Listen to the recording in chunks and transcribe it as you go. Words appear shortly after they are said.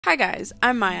Hi guys,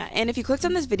 I'm Maya, and if you clicked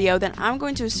on this video, then I'm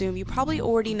going to assume you probably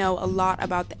already know a lot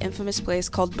about the infamous place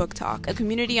called BookTok, a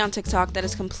community on TikTok that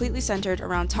is completely centered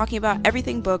around talking about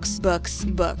everything books.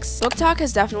 BookTok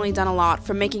has definitely done a lot,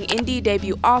 from making indie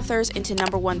debut authors into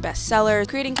 #1 bestsellers,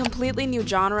 creating completely new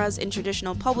genres in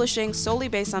traditional publishing solely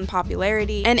based on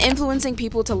popularity, and influencing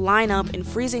people to line up in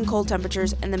freezing cold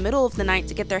temperatures in the middle of the night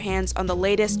to get their hands on the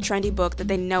latest trendy book that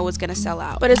they know is going to sell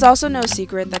out. But it's also no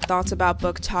secret that thoughts about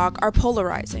BookTok are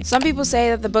polarizing. Some people say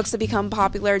that the books that become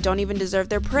popular don't even deserve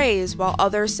their praise, while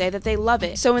others say that they love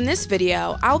it. So in this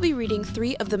video, I'll be reading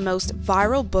 3 of the most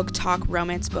viral BookTok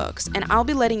romance books, and I'll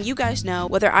be letting you guys know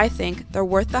whether I think they're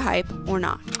worth the hype or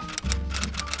not.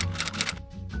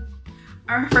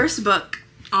 Our first book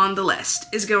on the list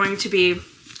is going to be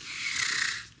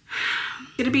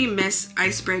Miss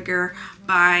Icebreaker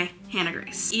by Hannah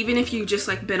Grace. Even if you just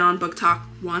been on BookTok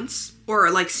once, or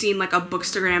seen a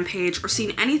Bookstagram page, or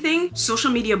seen anything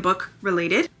social media book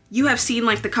related, you have seen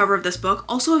the cover of this book.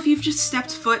 Also, if you've just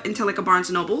stepped foot into a Barnes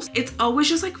 & Nobles, it's always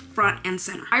just front and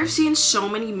center. I've seen so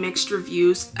many mixed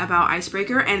reviews about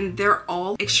Icebreaker, and they're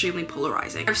all extremely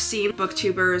polarizing. I've seen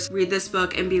booktubers read this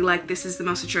book and be like, this is the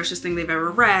most atrocious thing they've ever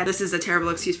read. This is a terrible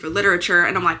excuse for literature.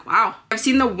 And I'm like, wow. I've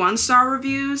seen the 1-star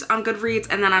reviews on Goodreads,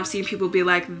 and then I've seen people be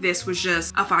like, this was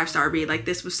just a 5-star read.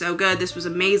 This was so good. This was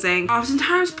amazing.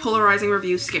 Oftentimes, polarizing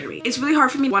reviews scare me. It's really hard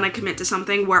for me when I commit to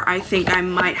something where I think I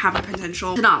might have a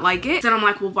potential to not like it. Then I'm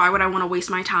like, well, why would I want to waste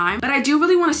my time? But I do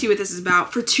really want to see what this is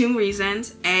about for 2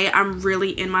 reasons. A, I'm really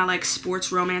in my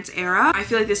sports romance era. I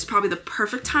feel like this is probably the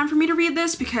perfect time for me to read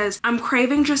this because I'm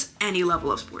craving just any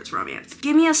level of sports romance.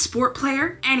 Give me a sport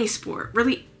player, any sport,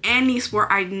 really any sport.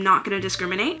 I'm not gonna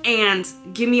discriminate, and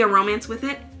give me a romance with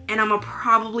it, and I'm gonna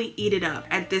probably eat it up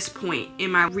at this point in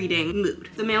my reading mood.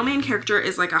 The male main character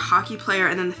is a hockey player,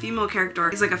 and then the female character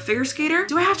is a figure skater.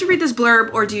 Do I have to read this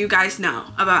blurb, or do you guys know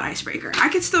about Icebreaker? I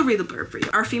could still read the blurb for you.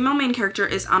 Our female main character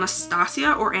is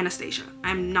Anastasia or Anastasia.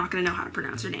 I'm not gonna know how to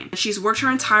pronounce her name. She's worked her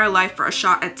entire life for a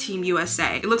shot at Team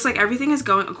USA. It looks like everything is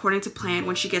going according to plan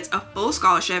when she gets a full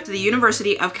scholarship to the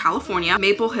University of California,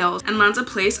 Maple Hills, and lands a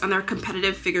place on their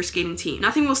competitive figure skating team.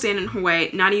 Nothing will stand in her way,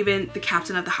 not even the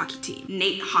captain of the hockey team,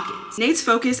 Nate Hawkins. Nate's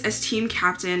focus as team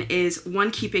captain is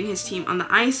keeping his team on the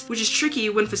ice, which is tricky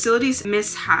when facilities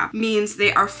mishap means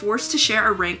they are forced to share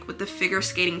a rink with the figure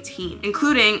skating team,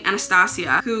 including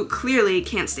Anastasia, who clearly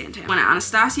can't stand him. When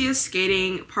Anastasia's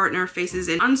skating partner faces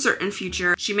an uncertain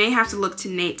future, she may have to look to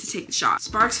Nate to take the shot.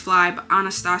 Sparks fly, but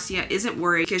Anastasia isn't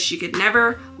worried because she could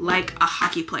never like a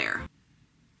hockey player.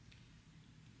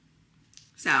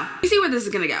 So, you see where this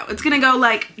is gonna go. It's gonna go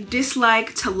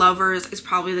dislike to lovers is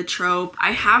probably the trope.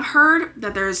 I have heard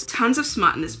that there's tons of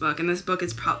smut in this book, and this book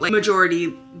is probably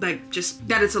majority, just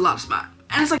that it's a lot of smut.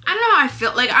 And it's I don't know how I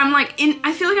feel.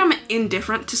 I feel like I'm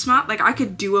indifferent to smut. I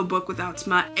could do a book without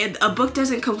smut. And a book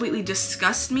doesn't completely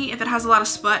disgust me if it has a lot of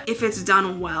smut, if it's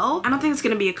done well. I don't think it's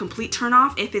gonna be a complete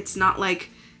turnoff if it's not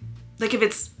if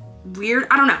it's weird.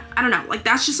 I don't know.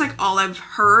 That's just all I've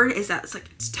heard is that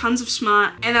it's tons of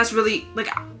smut, and that's really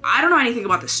I don't know anything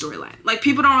about the storyline.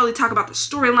 People don't really talk about the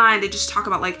storyline. They just talk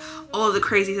about all of the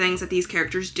crazy things that these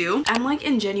characters do. I'm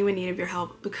in genuine need of your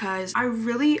help because I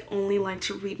really only like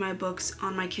to read my books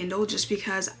on my Kindle just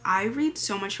because I read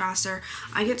so much faster.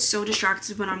 I get so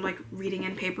distracted when I'm reading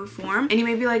in paper form. And you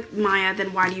may be like, Maya,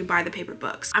 then why do you buy the paper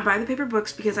books? I buy the paper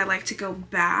books because I like to go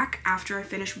back after I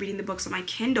finish reading the books on my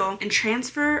Kindle and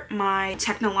transfer my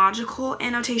technological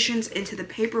annotations into the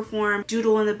paper form,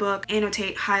 doodle in the book,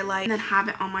 annotate, highlight, and then have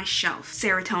it on my shelf.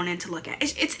 Serotonin to look at.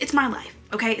 It's my life,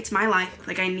 okay? It's my life.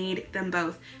 I need them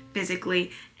both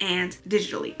physically and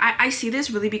digitally. I see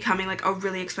this really becoming a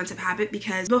really expensive habit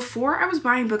because before I was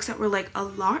buying books that were a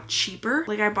lot cheaper.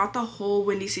 I bought the whole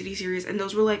Windy City series, and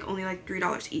those were only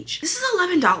 $3 each. This is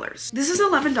 $11. This is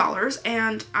 $11,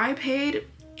 and I paid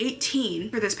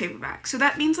 $18 for this paperback. So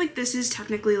that means this is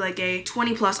technically a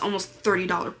 20 plus, almost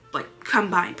 $30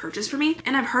 combined purchase for me.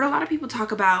 And I've heard a lot of people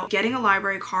talk about getting a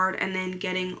library card and then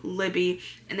getting Libby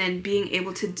and then being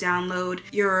able to download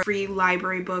your free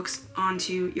library books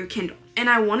onto your Kindle. And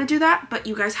I want to do that, but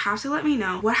you guys have to let me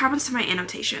know what happens to my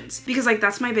annotations, because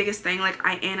that's my biggest thing.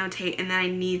 I annotate, and then I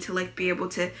need to be able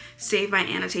to save my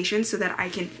annotations so that I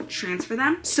can transfer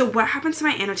them. So what happens to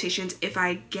my annotations if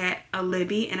I get a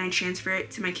Libby and I transfer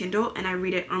it to my Kindle and I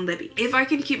read it on Libby? If I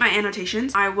can keep my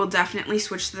annotations, I will definitely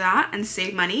switch to that and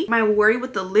save money. My worry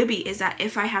with the Libby is that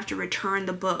if I have to return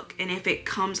the book and if it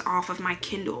comes off of my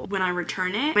Kindle when I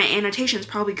return it, my annotations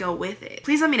probably go with it.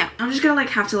 Please let me know. I'm just gonna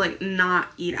have to not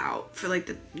eat out for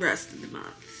the rest of the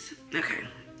month. Okay,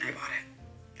 I bought it.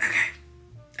 Okay,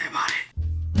 I bought it.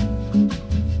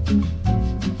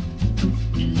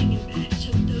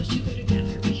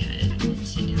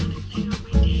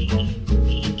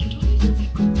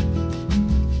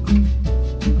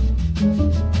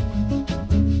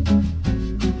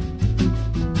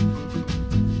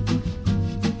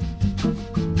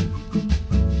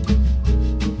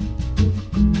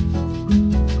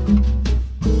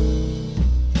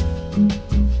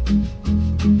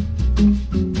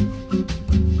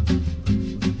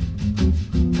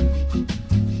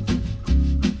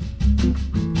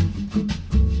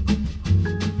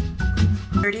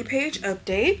 2-page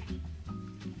update.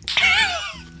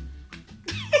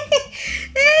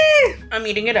 I'm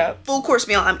eating it up. Full course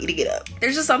meal, I'm eating it up.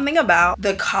 There's just something about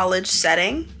the college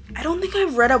setting. I don't think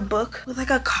I've read a book with like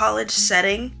a college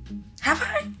setting. Have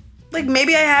I? Like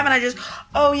maybe I have and I just,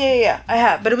 oh yeah, I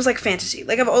have. But it was like fantasy.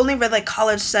 Like I've only read like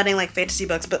college setting, like fantasy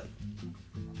books, but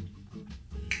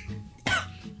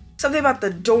something about the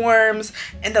dorms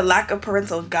and the lack of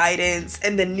parental guidance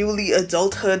and the newly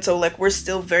adulthood. So like we're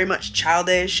still very much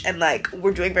childish and like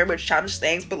we're doing very much childish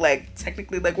things, but like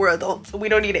technically like we're adults, so we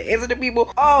don't need to answer to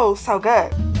people. Oh, so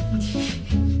good.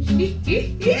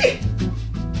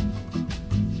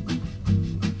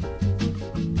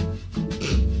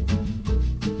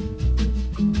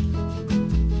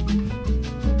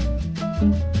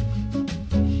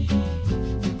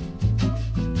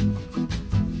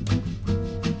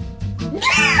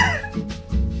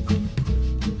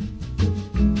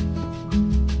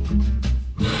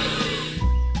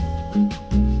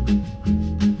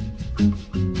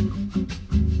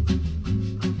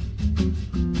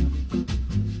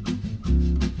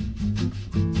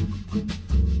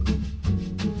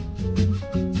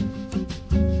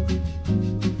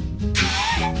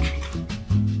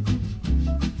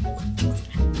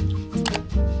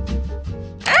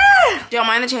 Don't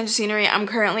mind the change of scenery. I'm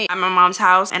currently at my mom's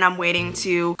house and I'm waiting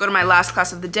to go to my last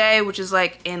class of the day, which is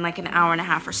like in like an hour and a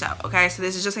half or so, okay? So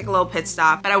this is just like a little pit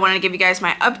stop, but I wanted to give you guys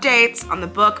my updates on the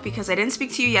book because I didn't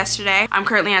speak to you yesterday. I'm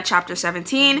currently at chapter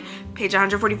 17, page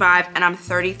 145, and I'm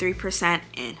 33%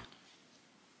 in.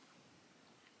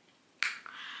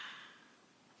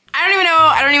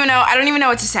 I don't even know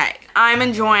what to say. I'm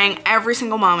enjoying every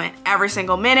single moment, every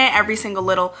single minute, every single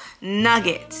little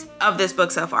nugget of this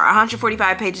book so far.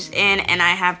 145 pages in and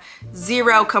I have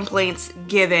 0 complaints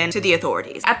given to the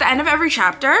authorities. At the end of every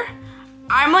chapter,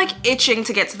 I'm like itching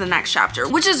to get to the next chapter,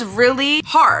 which is really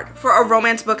hard for a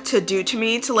romance book to do to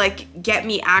me, to like get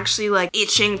me actually like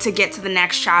itching to get to the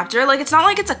next chapter. Like it's not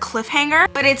like it's a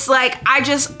cliffhanger, but it's like I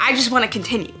just want to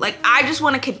continue. Like I just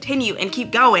want to continue and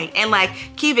keep going and like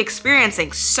keep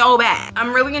experiencing so bad.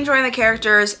 I'm really enjoying the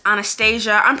characters.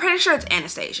 Anastasia, I'm pretty sure it's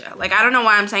Anastasia. Like I don't know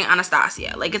why I'm saying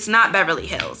Anastasia. Like it's not Beverly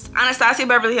Hills. Anastasia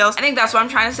Beverly Hills. I think that's why I'm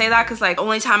trying to say that, because like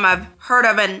only time I've heard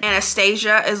of an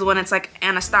Anastasia is when it's like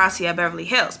Anastasia Beverly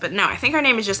Hills, but no, I think her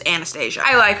name is just Anastasia.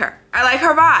 I like her. I like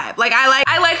her vibe. Like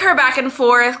I like her back and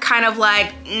forth, kind of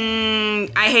like,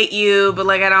 I hate you, but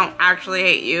like I don't actually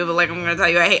hate you, but like I'm gonna tell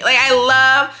you I hate. Like I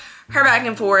love her back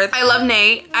and forth. I love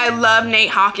Nate. I love Nate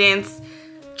Hawkins.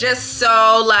 Just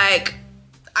so like,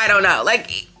 I don't know, like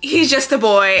he's just a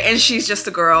boy and she's just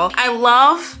a girl. I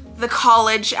love the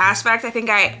college aspect. I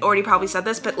think I already probably said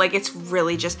this, but like it's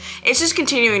really just, it's just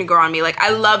continuing to grow on me. Like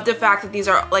I love the fact that these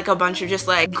are like a bunch of just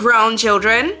like grown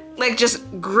children, like just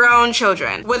grown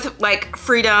children with like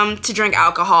freedom to drink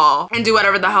alcohol and do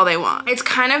whatever the hell they want. It's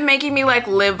kind of making me like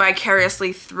live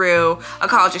vicariously through a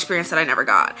college experience that I never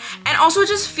got. And also it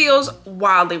just feels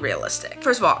wildly realistic.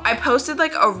 First of all, I posted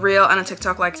like a reel on a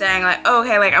TikTok like saying like, oh,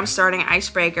 okay, like I'm starting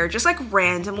Icebreaker, just like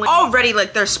randomly. Already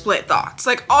like there's split thoughts.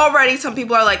 Like already some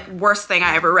people are like, worst thing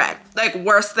I ever read. Like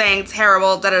worst thing,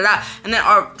 terrible, da da da. And then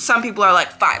some people are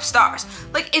like 5 stars.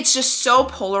 Like it's just so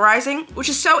polarizing, which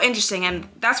is so interesting. And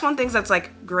that's one thing that's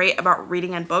like great about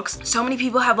reading and books. So many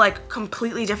people have like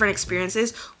completely different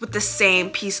experiences with the same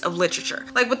piece of literature.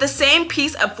 Like with the same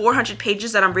piece of 400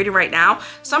 pages that I'm reading right now,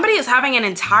 somebody is having an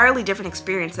entirely different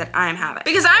experience that I'm having,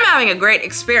 because I'm having a great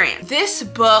experience. This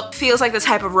book feels like the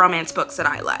type of romance books that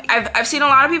I like. I've seen a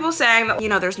lot of people saying that, you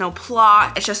know, there's no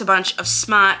plot, it's just a bunch of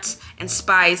smut and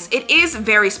spice. It is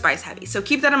very spice heavy. So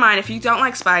keep that in mind. If you don't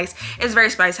like spice, it's very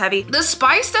spice heavy. The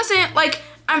spice doesn't like,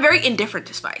 I'm very indifferent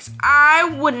to spice.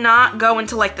 I would not go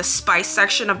into like the spice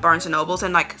section of Barnes & Nobles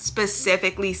and like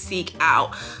specifically seek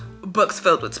out books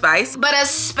filled with spice. But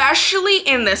especially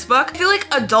in this book, I feel like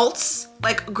adults,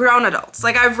 like grown adults.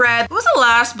 Like I've read, what was the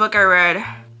last book I read?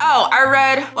 Oh, I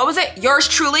read, what was it? Yours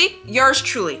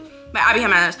Truly by Abby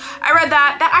Jimenez. I read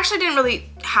that. That actually didn't really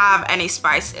have any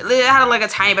spice. It had like a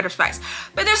tiny bit of spice.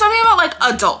 But there's something about like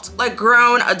adult, like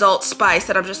grown adult spice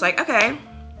that I'm just like, okay,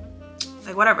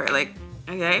 like whatever, like,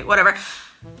 okay, whatever.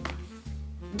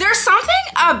 There's something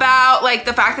about like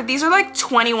the fact that these are like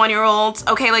 21-year-olds,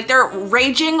 okay? Like they're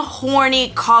raging,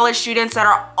 horny college students that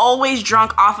are always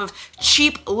drunk off of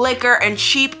cheap liquor and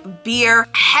cheap beer,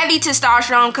 heavy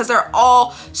testosterone because they're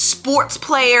all sports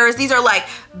players. These are like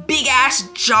big ass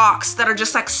jocks that are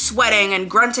just like sweating and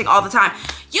grunting all the time.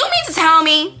 You mean to tell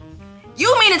me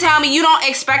you don't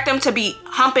expect them to be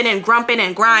humping and grumping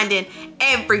and grinding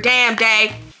every damn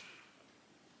day?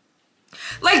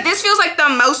 Like this feels like the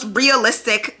most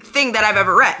realistic thing that I've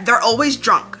ever read. They're always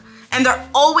drunk and they're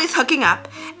always hooking up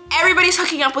everybody's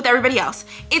hooking up with everybody else.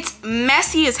 It's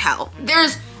messy as hell.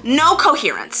 There's no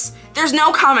coherence. There's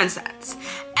no common sense.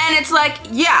 And it's like,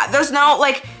 yeah, there's no,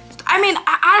 like, I mean,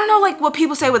 I don't know, like, what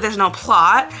people say with there's no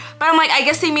plot, but I'm like, I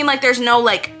guess they mean, like, there's no,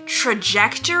 like,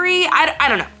 trajectory. I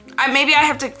don't know. Maybe I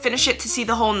have to finish it to see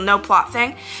the whole no plot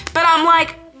thing, but I'm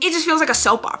like, it just feels like a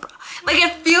soap opera. Like,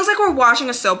 it feels like we're watching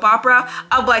a soap opera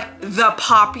of, like, the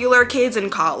popular kids in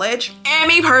college. And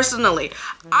me personally,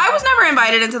 I was never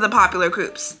invited into the popular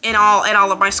groups in all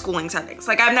of my schooling settings.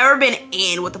 Like, I've never been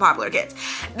in with the popular kids.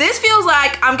 This feels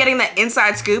like I'm getting the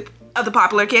inside scoop of the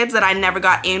popular kids that I never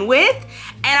got in with,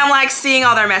 and I'm like seeing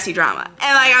all their messy drama,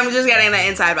 and like I'm just getting the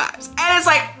inside vibes, and it's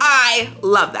like, I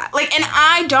love that. Like, and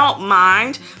I don't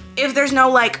mind if there's no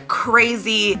like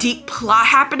crazy deep plot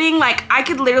happening. Like, I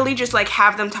could literally just like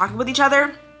have them talking with each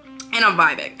other and I'm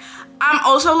vibing. I'm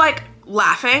also like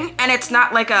laughing, and it's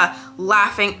not like a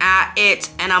laughing at it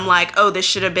and I'm like, oh, this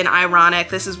should have been ironic,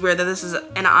 this is weird that this is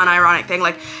an unironic thing.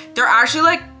 Like, they're actually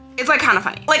like, it's like kind of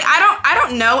funny. Like, I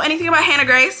don't know anything about Hannah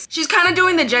Grace. She's kind of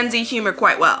doing the Gen Z humor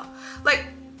quite well. Like,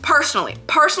 personally,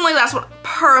 that's what,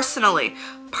 personally,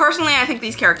 I think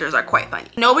these characters are quite funny.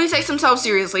 Nobody takes themselves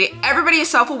seriously. Everybody is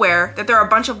self-aware that there are a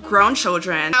bunch of grown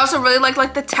children. I also really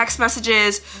like the text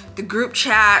messages, the group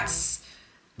chats,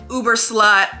 Uber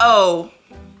slut. Oh,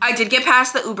 I did get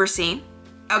past the Uber scene,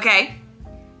 okay?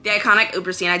 The iconic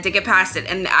Uber scene, I did get past it,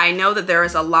 and I know that there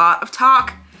is a lot of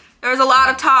talk. There's a lot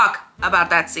of talk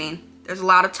about that scene. There's a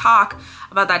lot of talk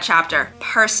about that chapter.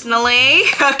 Personally,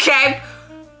 okay,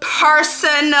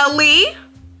 personally,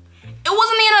 it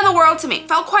wasn't the end of the world to me. It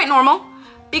felt quite normal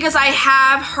because I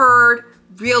have heard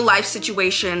real life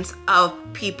situations of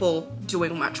people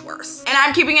doing much worse. And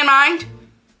I'm keeping in mind,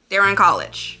 they're in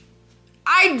college.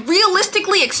 I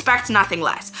realistically expect nothing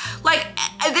less. Like,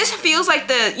 this feels like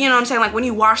the, you know what I'm saying, like when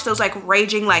you watch those like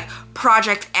raging like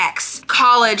Project X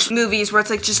college movies where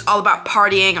it's like just all about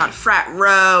partying on frat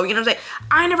row, you know what I'm saying?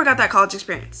 I never got that college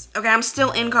experience, okay? I'm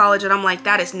still in college and I'm like,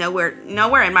 that is nowhere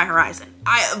in my horizon.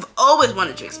 I've always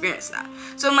wanted to experience that.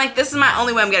 So I'm like, this is my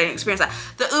only way I'm getting to experience that.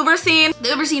 The Uber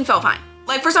scene felt fine.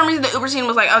 Like, for some reason, the Uber scene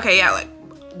was like, okay, yeah, like,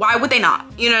 why would they not?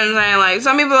 You know what I'm saying? Like,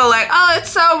 some people are like, oh, it's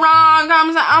so wrong.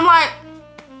 I'm like,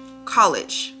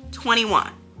 college,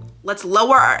 21. Let's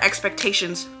lower our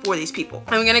expectations for these people.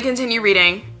 I'm gonna continue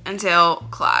reading until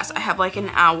class. I have like an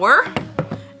hour,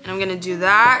 and I'm gonna do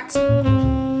that.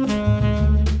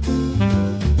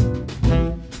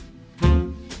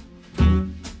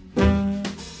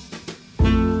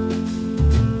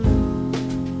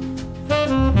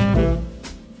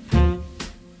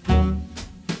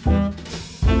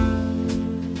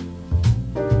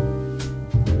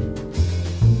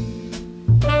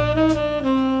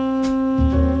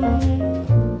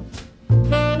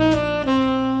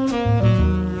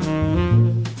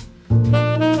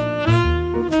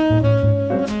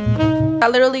 I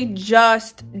literally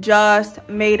just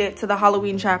made it to the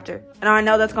Halloween chapter, and I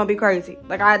know that's gonna be crazy.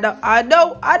 Like, I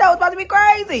know it's about to be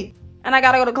crazy, and I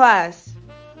gotta go to class.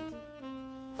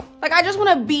 Like, I just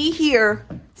want to be here,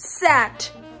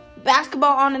 sat,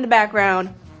 basketball on in the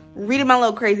background, reading my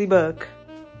little crazy book.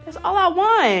 That's all I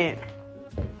want.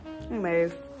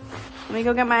 Anyways, let me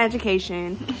go get my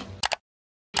education.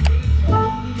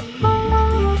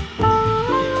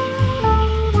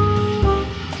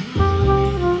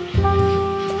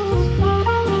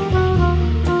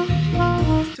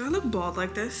 Bald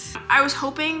like this. I was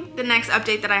hoping the next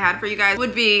update that I had for you guys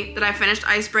would be that I finished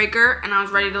Icebreaker and I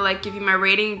was ready to like give you my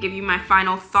rating and give you my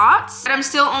final thoughts, but I'm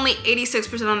still only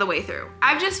 86% on the way through.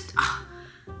 I've just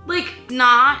like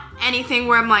not anything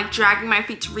where I'm like dragging my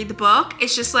feet to read the book.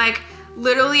 It's just like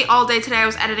literally all day today I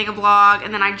was editing a vlog,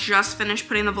 and then I just finished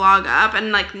putting the vlog up,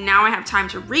 and like now I have time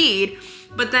to read.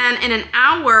 But then in an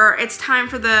hour, it's time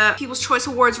for the People's Choice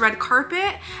Awards red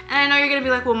carpet. And I know you're gonna be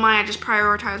like, well, Maya, just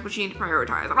prioritize what you need to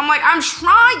prioritize. And I'm like, I'm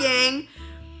trying,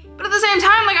 but at the same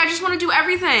time, like, I just wanna do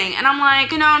everything. And I'm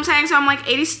like, you know what I'm saying? So I'm like,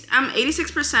 I'm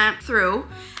 86% through,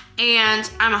 and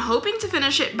I'm hoping to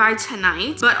finish it by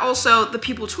tonight, but also the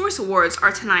People's Choice Awards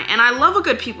are tonight, and I love a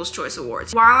good People's Choice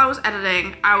Awards. While I was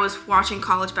editing, I was watching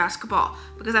college basketball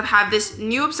because I've had this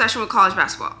new obsession with college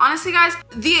basketball. Honestly, guys,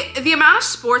 the amount of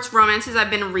sports romances I've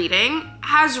been reading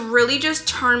has really just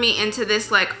turned me into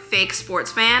this like fake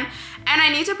sports fan. And I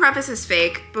need to preface as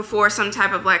fake before some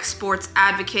type of like sports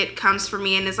advocate comes for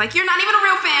me and is like, you're not even a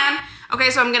real fan.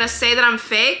 Okay, so I'm gonna say that I'm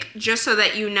fake just so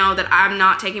that you know that I'm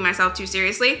not taking myself too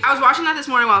seriously. I was watching that this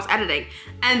morning while I was editing,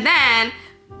 and then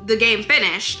the game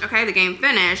finished, okay? The game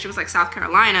finished. It was like South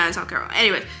Carolina and South Carolina.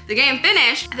 Anyways, the game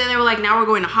finished, and then they were like, now we're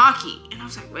going to hockey. And I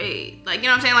was like, wait, like, you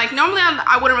know what I'm saying? Like, normally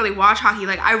I wouldn't really watch hockey.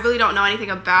 Like, I really don't know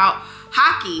anything about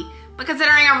hockey. But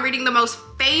considering I'm reading the most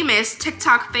famous,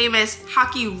 TikTok famous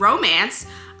hockey romance,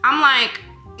 I'm like,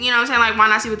 you know what I'm saying, like, why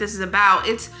not see what this is about?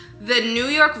 It's the New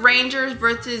York Rangers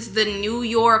versus the New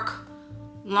York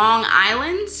Long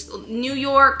Island. New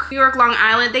York, Long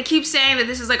Island. They keep saying that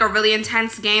this is like a really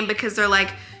intense game because they're like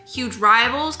huge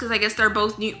rivals, because I guess they're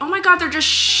both new. Oh my God, they're just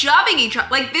shoving each other.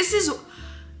 Like, this is,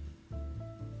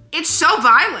 it's so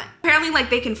violent. Apparently, like,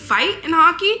 they can fight in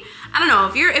hockey. I don't know,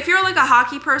 if you're like a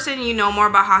hockey person, you know more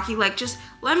about hockey, like, just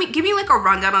give me like a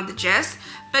rundown on the gist,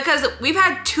 because we've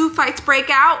had 2 fights break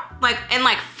out, like, and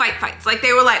like fights. Like,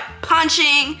 they were like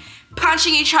punching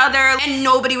each other, and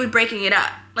nobody was breaking it up.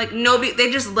 Like, nobody,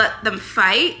 they just let them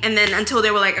fight, and then until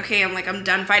they were like, okay, I'm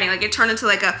done fighting. Like, it turned into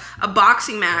like a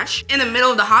boxing match in the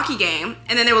middle of the hockey game,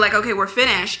 and then they were like, okay, we're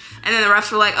finished, and then the refs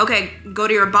were like, okay, go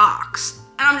to your box.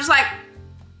 And I'm just like,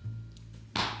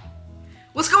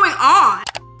 what's going on?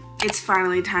 It's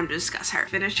finally time to discuss her.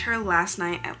 Finished her last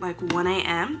night at like 1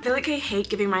 a.m. I feel like I hate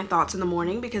giving my thoughts in the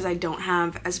morning because I don't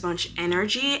have as much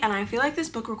energy, and I feel like this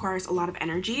book requires a lot of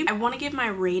energy. I want to give my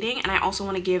rating, and I also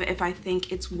want to give if I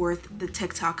think it's worth the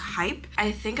TikTok hype.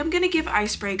 I think I'm gonna give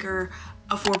Icebreaker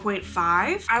a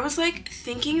 4.5. I was like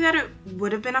thinking that it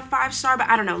would have been a 5-star, but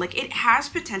I don't know, like, it has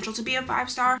potential to be a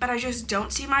 5-star, but I just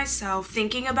don't see myself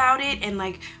thinking about it and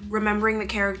like remembering the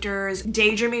characters,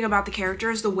 daydreaming about the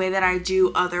characters the way that I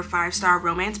do other 5-star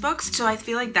romance books. So I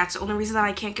feel like that's the only reason that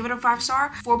I can't give it a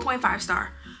 5-star. 4.5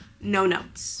 star. No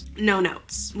notes. No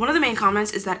notes. One of the main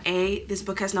comments is that this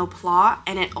book has no plot,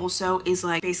 and it also is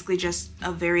like basically just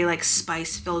a very like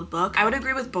spice-filled book. I would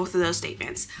agree with both of those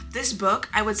statements. This book,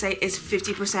 I would say, is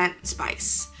 50%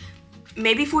 spice.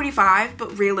 Maybe 45,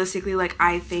 but realistically, like,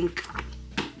 I think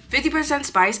 50%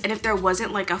 spice, and if there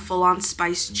wasn't like a full-on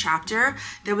spice chapter,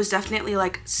 there was definitely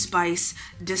like spice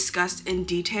discussed in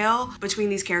detail between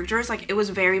these characters. Like, it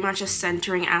was very much a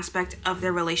centering aspect of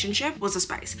their relationship was a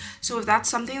spice. So if that's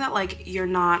something that like you're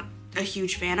not a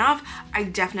huge fan of, I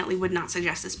definitely would not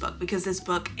suggest this book, because this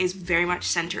book is very much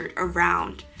centered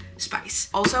around spice.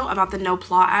 Also, about the no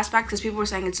plot aspect, because people were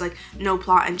saying it's like no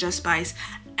plot and just spice,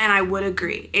 and I would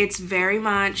agree. It's very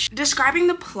much describing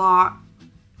the plot.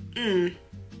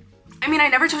 I mean, I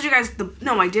never told you guys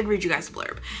no, I did read you guys the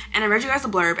blurb, and I read you guys the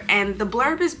blurb, and the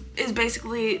blurb is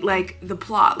basically like the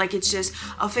plot. Like, it's just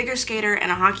a figure skater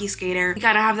and a hockey skater. You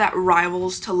gotta have that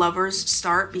rivals to lovers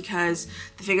start, because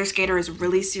the figure skater is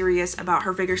really serious about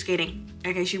her figure skating.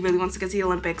 Okay, she really wants to get to the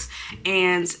Olympics,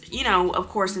 and you know, of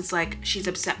course, it's like she's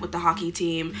upset with the hockey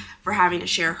team for having to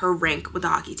share her rink with the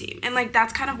hockey team, and like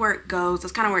that's kind of where it goes.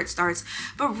 That's kind of where it starts.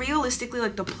 But realistically,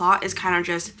 like, the plot is kind of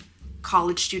just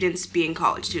college students being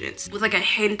college students with like a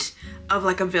hint of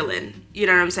like a villain, you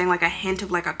know what I'm saying, like a hint of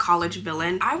like a college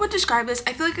villain. I would describe this,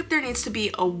 I feel like there needs to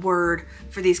be a word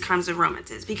for these kinds of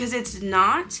romances, because it's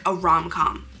not a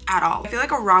rom-com at all. I feel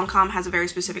like a rom-com has a very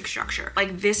specific structure.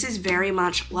 Like, this is very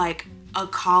much like a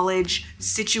college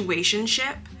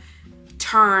situationship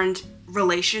turned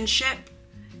relationship,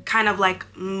 kind of like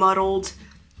muddled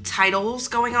titles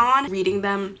going on, reading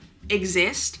them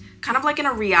exist, kind of like in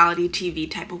a reality TV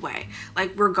type of way.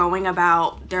 Like, we're going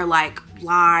about their like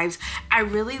lives. I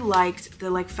really liked the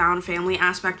like found family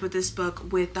aspect with this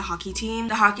book with the hockey team.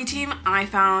 The hockey team I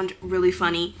found really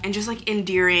funny and just like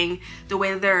endearing, the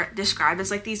way that they're described as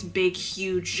like these big,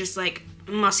 huge, just like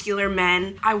muscular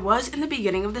men. I was in the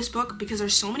beginning of this book, because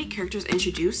there's so many characters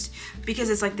introduced, because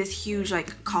it's like this huge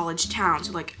like college town.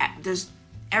 So like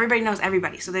everybody knows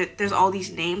everybody, so there's all these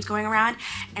names going around,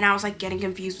 and I was like getting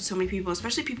confused with so many people,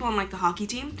 especially people on like the hockey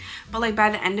team. But like by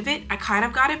the end of it, I kind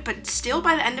of got it, but still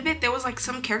by the end of it, there was like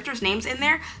some characters' names in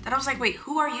there that I was like, wait,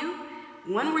 who are you?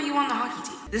 When were you on the hockey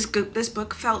team? This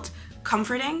book felt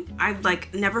comforting. I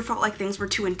like never felt like things were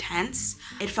too intense.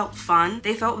 It felt fun.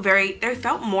 They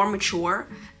felt more mature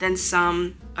than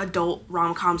some adult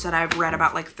rom-coms that I've read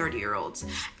about like 30-year-olds.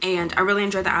 And I really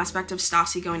enjoyed the aspect of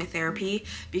Stassi going to therapy,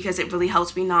 because it really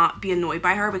helps me not be annoyed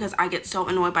by her, because I get so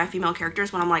annoyed by female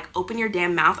characters when I'm like, open your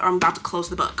damn mouth or I'm about to close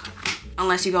the book.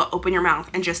 Unless you go open your mouth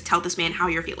and just tell this man how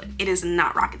you're feeling. It is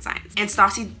not rocket science. And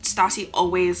Stassi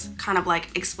always kind of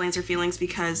like explains her feelings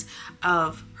because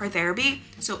of her therapy.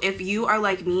 So if you are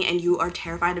like me and you are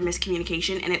terrified of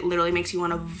miscommunication and it literally makes you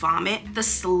want to vomit the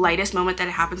slightest moment that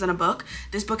it happens in a book,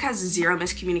 this book has 0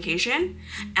 miscommunication,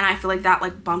 and I feel like that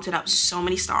like bumped it up so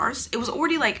many stars. It was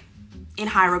already like in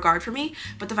high regard for me,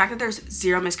 but the fact that there's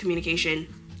 0 miscommunication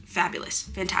fabulous,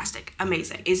 fantastic,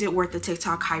 amazing. Is it worth the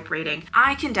TikTok hype rating?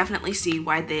 I can definitely see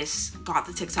why this got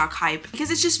the TikTok hype because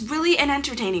it's just really an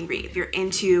entertaining read. If you're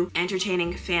into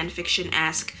entertaining fan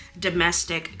fiction-esque,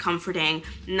 domestic, comforting,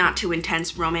 not too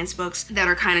intense romance books that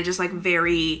are kind of just like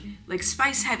very like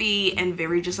spice heavy and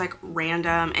very just like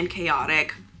random and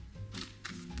chaotic.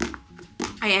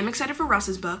 I am excited for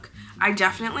Russ's book. I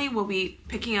definitely will be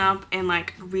picking up and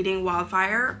like reading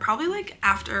Wildfire probably like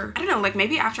after, I don't know, like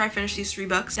maybe after I finish these 3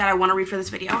 books that I want to read for this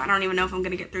video. I don't even know if I'm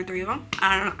gonna get through 3 of them.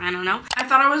 I don't know. I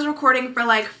thought I was recording for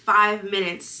like 5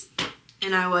 minutes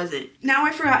and I wasn't. Now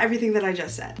I forgot everything that I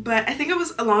just said, but I think it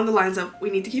was along the lines of we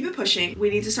need to keep it pushing.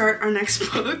 We need to start our next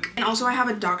book. And also I have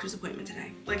a doctor's appointment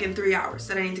today, like in 3 hours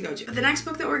that I need to go to. But the next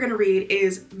book that we're gonna read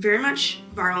is very much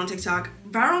viral on TikTok.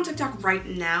 Viral on TikTok right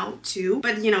now too,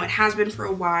 but you know, it has been for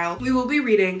a while. We will be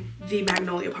reading The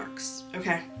Magnolia Parks,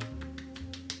 okay?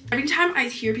 Every time I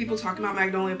hear people talking about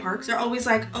Magnolia Parks, they're always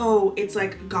like, oh, it's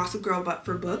like Gossip Girl but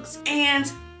for books. And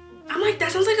I'm like,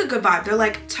 that sounds like a good vibe. They're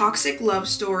like toxic love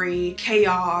story,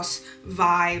 chaos,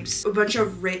 vibes, a bunch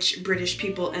of rich British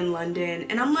people in London.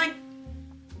 And I'm like,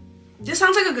 this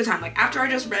sounds like a good time. Like after I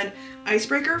just read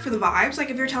Icebreaker for the vibes, like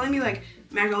if you're telling me like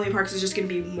Magnolia Parks is just gonna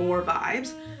be more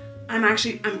vibes, I'm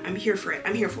here for it.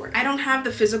 I'm here for it. I don't have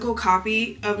the physical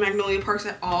copy of Magnolia Parks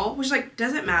at all, which like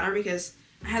doesn't matter because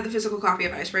I had the physical copy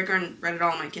of Icebreaker and read it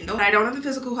all on my Kindle. But I don't have the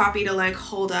physical copy to like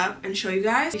hold up and show you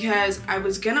guys because I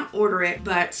was gonna order it,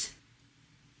 but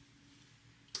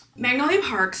Magnolia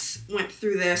Parks went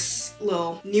through this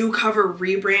little new cover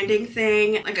rebranding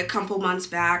thing like a couple months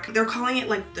back. They're calling it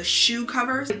like the shoe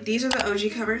covers. Like, these are the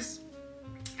OG covers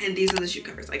and these are the shoe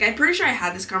covers. Like I'm pretty sure I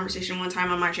had this conversation one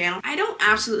time on my channel. I don't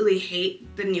absolutely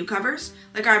hate the new covers.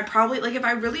 Like I probably, like if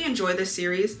I really enjoy this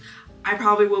series, I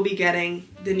probably will be getting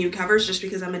the new covers just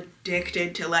because I'm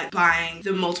addicted to like buying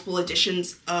the multiple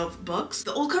editions of books.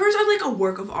 The old covers are like a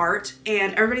work of art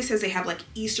and everybody says they have like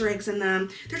Easter eggs in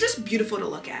them. They're just beautiful to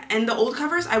look at. And the old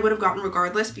covers I would have gotten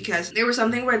regardless because they were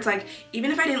something where it's like, even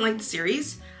if I didn't like the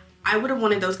series, I would have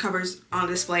wanted those covers on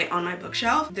display on my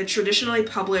bookshelf. The traditionally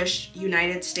published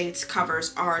United States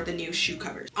covers are the new shoe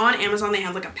covers. On Amazon, they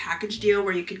have like a package deal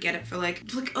where you could get it for like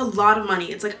a lot of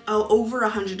money. It's like over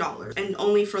 $100 and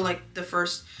only for like the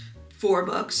first 4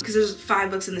 books because there's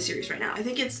 5 books in the series right now. I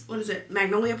think it's, what is it?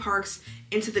 Magnolia Parks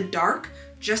Into the Dark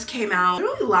just came out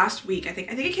literally last week. I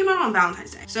think it came out on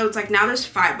Valentine's Day. So it's like now there's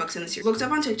 5 books in the series. Looked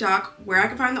up on TikTok where I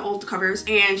could find the old covers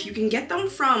and you can get them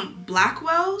from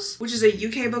Blackwell's, which is a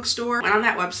UK bookstore. Went on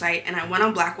that website and I went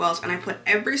on Blackwell's and I put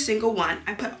every single one.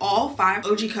 I put all 5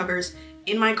 OG covers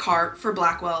in my cart for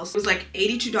Blackwell's. It was like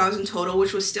 $82 in total,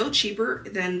 which was still cheaper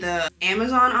than the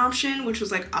Amazon option, which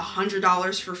was like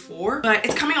 $100 for 4. But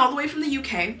it's coming all the way from the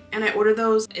UK and I ordered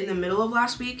those in the middle of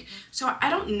last week. So I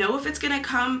don't know if it's gonna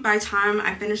come by time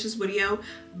I finish this video,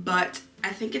 but I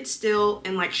think it's still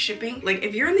in like shipping. Like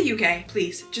if you're in the UK,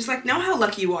 please just like know how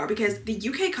lucky you are because the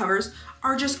UK covers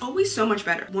are just always so much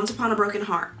better. Once Upon a Broken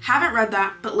Heart. Haven't read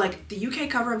that, but like the UK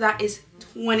cover of that is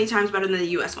 20 times better than the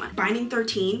US one. Binding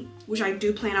 13, which I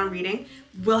do plan on reading,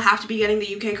 will have to be getting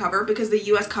the UK cover because the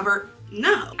US cover,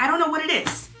 no. I don't know what it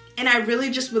is. And I really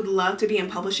just would love to be in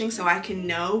publishing so I can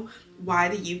know why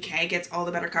the UK gets all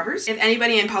the better covers. If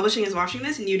anybody in publishing is watching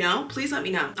this and you know, please let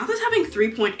me know. Author's having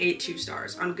 3.82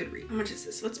 stars on Goodreads. How much is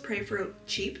this? Let's pray for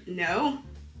cheap. No,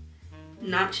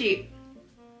 not cheap.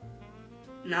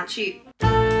 Not cheap.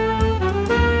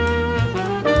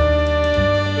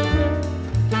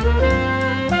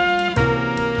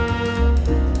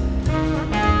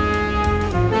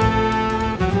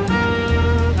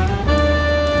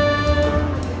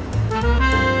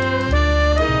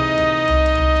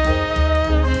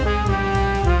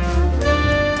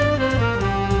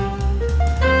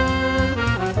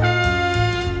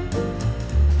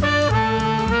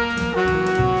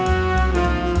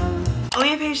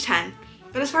 Page 10,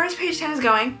 but as far as page 10 is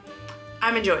going,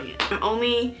 I'm enjoying it. I've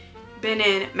only been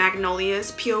in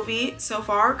Magnolia's POV so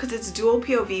far because it's dual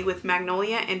POV with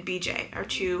Magnolia and BJ, our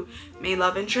 2 main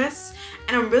love interests,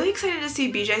 and I'm really excited to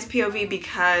see BJ's POV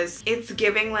because it's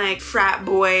giving like frat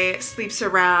boy sleeps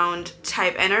around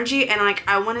type energy, and like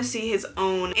I want to see his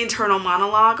own internal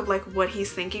monologue of like what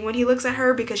he's thinking when he looks at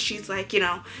her because she's like, you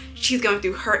know, she's going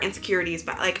through her insecurities,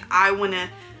 but like I want to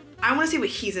see what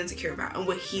he's insecure about and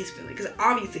what he's feeling because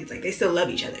obviously it's like they still love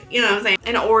each other, you know what I'm saying?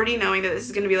 And already knowing that this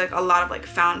is going to be like a lot of like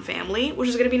found family, which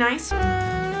is going to be nice.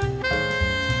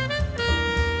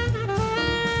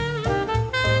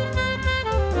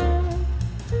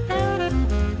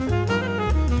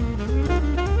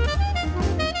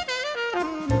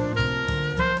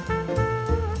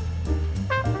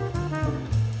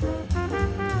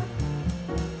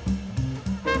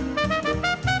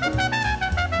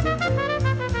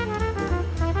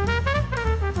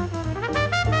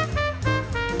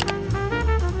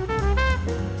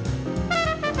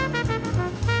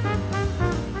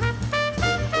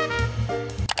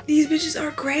 bitches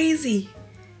are crazy.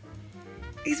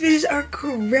 These bitches are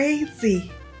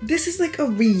crazy. This is like a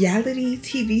reality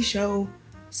TV show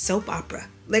soap opera.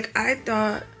 Like, I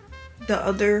thought the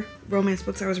other romance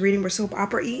books I was reading were soap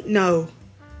opera-y. No.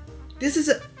 This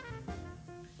is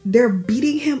they're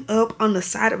beating him up on the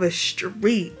side of a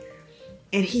street.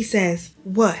 And he says,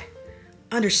 "What?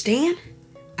 Understand?"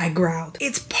 I growled.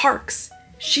 "It's Parks.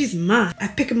 She's mine. I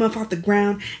pick him up off the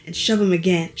ground and shove him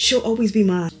again. She'll always be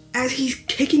mine." As he's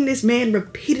kicking this man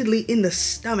repeatedly in the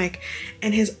stomach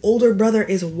and his older brother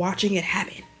is watching it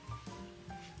happen.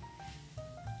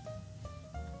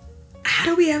 How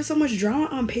do we have so much drama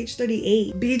on page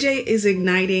 38? BJ is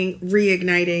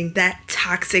reigniting that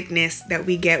toxicness that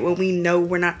we get when we know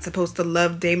we're not supposed to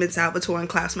love Damon Salvatore and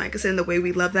Klaus Michelson the way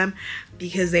we love them,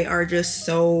 because they are just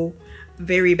so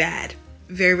very bad.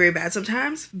 Very, very bad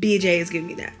sometimes. BJ is giving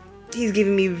me that. He's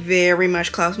giving me very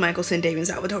much Klaus Michelson, Damon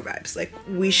Salvatore vibes. Like,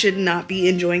 we should not be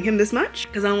enjoying him this much.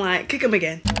 Because I'm like, kick him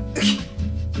again.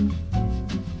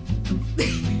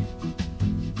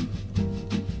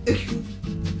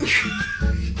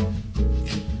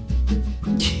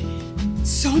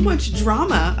 So much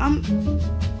drama.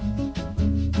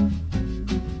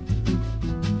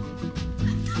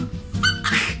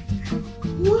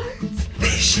 What?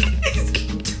 This shit is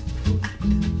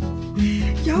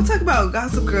y'all talk about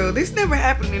Gossip Girl. This never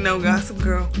happened to no Gossip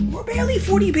Girl. We're barely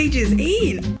 40 pages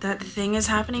in. That thing is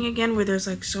happening again where there's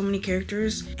like so many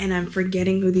characters and I'm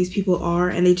forgetting who these people are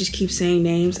and they just keep saying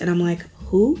names and I'm like,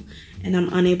 who? And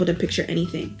I'm unable to picture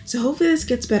anything. So hopefully this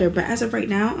gets better, but as of right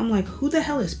now, I'm like, who the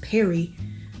hell is Perry?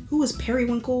 Who is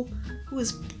Periwinkle? Who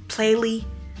is Playly?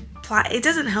 It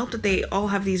doesn't help that they all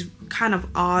have these kind of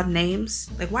odd names.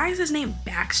 Like, why is his name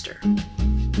Baxter?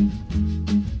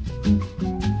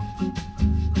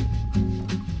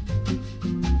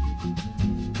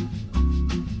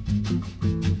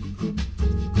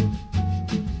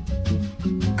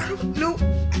 I don't know.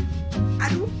 I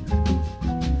don't.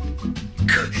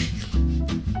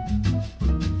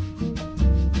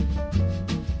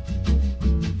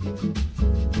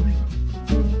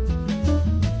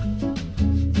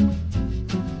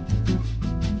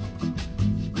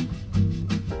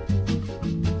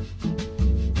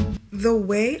 The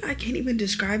way I can't even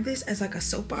describe this as like a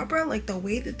soap opera, like the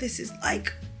way that this is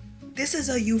like, this is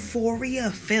a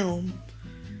Euphoria film.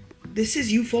 This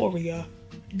is Euphoria.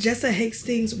 Jessa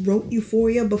Hastings wrote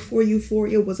Euphoria before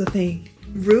Euphoria was a thing.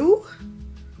 Rue?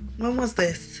 When was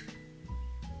this?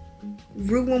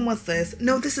 Rue, when was this?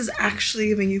 No, this is actually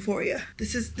giving Euphoria.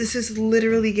 This is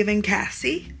literally giving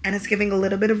Cassie, and it's giving a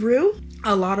little bit of Rue.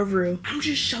 A lot of Rue. I'm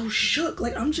just so shook.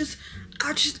 Like, I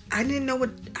didn't know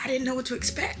what to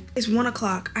expect. It's 1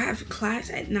 o'clock. I have class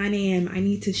at 9 a.m. I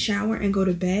need to shower and go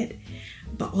to bed.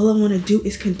 But all I want to do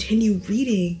is continue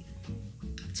reading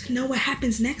to know what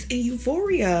happens next in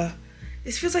Euphoria.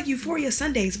 This feels like Euphoria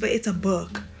Sundays, but it's a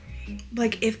book.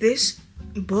 Like, if this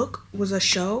book was a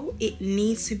show, it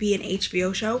needs to be an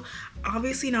HBO show.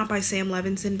 Obviously not by Sam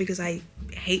Levinson, because I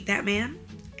hate that man.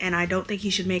 And I don't think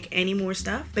he should make any more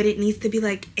stuff. But it needs to be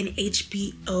like an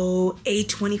HBO,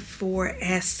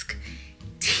 A24-esque,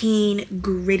 teen,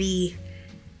 gritty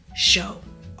show.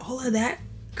 All of that,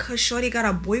 cause Shorty got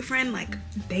a boyfriend, like,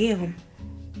 damn.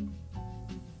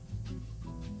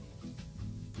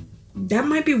 That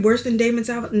might be worse than Damon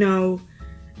Salvatore. No,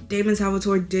 Damon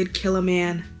Salvatore did kill a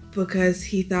man because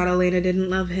he thought Elena didn't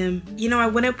love him. You know, I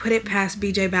wouldn't put it past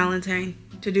BJ Valentine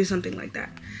to do something like that.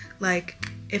 Like,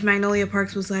 if Magnolia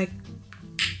Parks was like,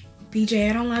 BJ,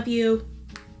 I don't love you.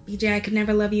 BJ, I could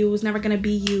never love you. It was never gonna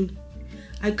be you.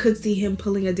 I could see him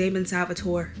pulling a Damon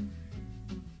Salvatore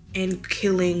and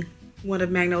killing one of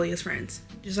Magnolia's friends.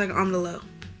 Just like on the low.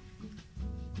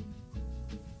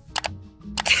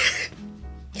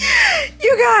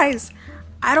 You guys,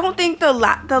 I don't think the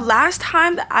last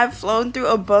time that I've flown through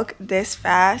a book this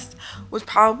fast was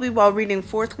probably while reading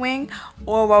Fourth Wing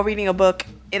or while reading a book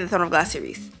in the Throne of Glass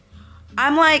series.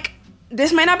 I'm like,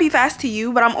 this might not be fast to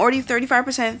you, but I'm already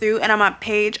 35% through and I'm at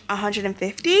page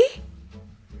 150.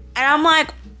 And I'm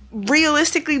like,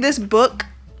 realistically, this book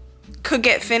could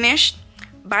get finished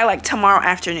by like tomorrow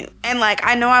afternoon. And like,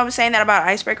 I know I was saying that about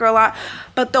Icebreaker a lot,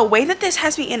 but the way that this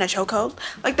has me in a chokehold,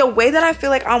 like the way that I feel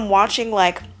like I'm watching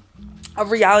like a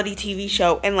reality TV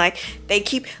show and like they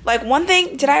keep, like, one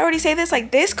thing, did I already say this?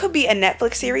 Like, this could be a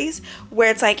Netflix series where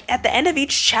it's like at the end of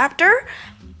each chapter,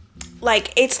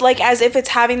 like, it's like as if it's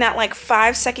having that like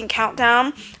 5-second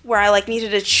countdown where I like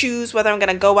needed to choose whether I'm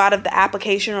gonna go out of the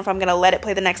application or if I'm gonna let it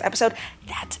play the next episode.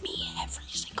 That's me every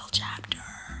single chapter.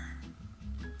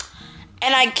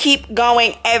 And I keep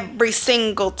going every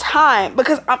single time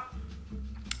because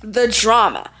the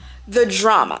drama, the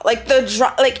drama. Like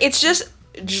it's just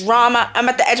drama. I'm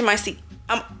at the edge of my seat.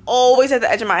 I'm always at the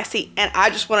edge of my seat, and I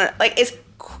just want to, like,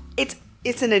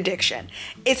 it's an addiction.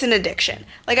 It's an addiction.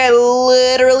 Like, I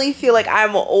literally feel like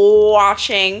I'm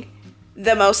watching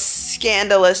the most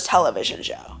scandalous television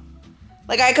show.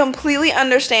 Like, I completely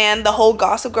understand the whole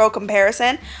Gossip Girl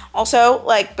comparison. Also,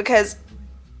 like, because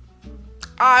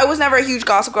I was never a huge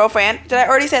Gossip Girl fan. Did I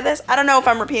already say this? I don't know if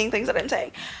I'm repeating things that I'm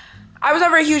saying. I was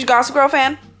never a huge Gossip Girl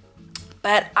fan,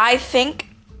 but I think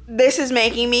this is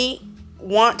making me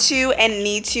want to and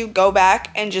need to go back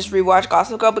and just rewatch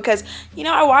Gossip Girl, because, you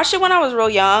know, I watched it when I was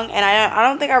real young, and I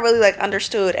don't think I really, like,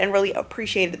 understood and really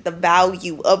appreciated the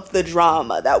value of the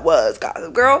drama that was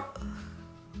Gossip Girl.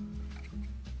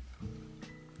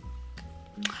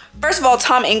 First of all,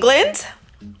 Tom England.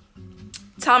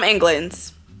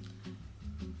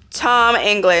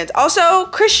 Also,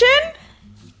 Christian.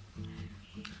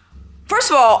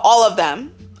 First of all of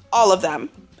them.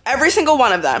 Every single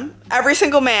one of them, every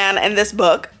single man in this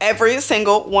book, every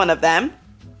single one of them,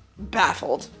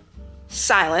 baffled,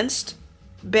 silenced,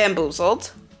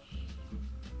 bamboozled.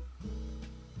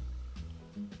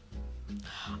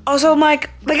 Also, I'm like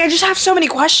I just have so many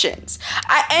questions.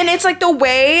 And it's like the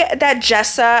way that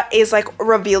Jessa is like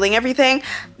revealing everything.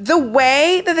 The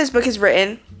way that this book is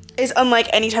written is unlike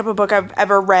any type of book I've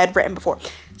ever written before.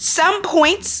 Some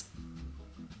points,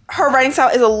 her writing style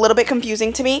is a little bit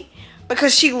confusing to me,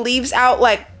 because she leaves out,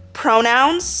 like,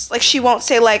 pronouns. Like, she won't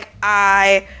say, like,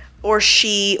 I or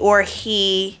she or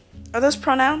he. Are those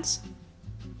pronouns?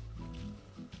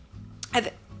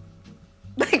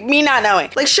 Like, me not knowing.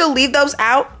 Like, she'll leave those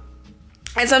out.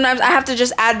 And sometimes I have to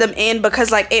just add them in because,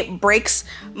 like, it breaks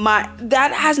my...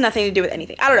 That has nothing to do with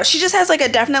anything. I don't know. She just has, like,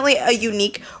 definitely a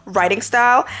unique writing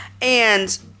style.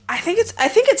 And I think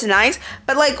it's nice,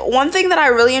 but, like, one thing that I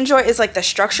really enjoy is, like, the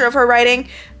structure of her writing,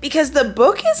 because the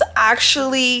book is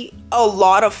actually a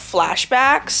lot of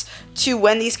flashbacks to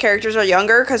when these characters are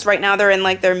younger, because right now they're in,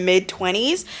 like, their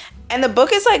mid-20s, and the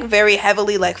book is, like, very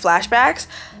heavily, like, flashbacks,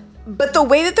 but the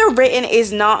way that they're written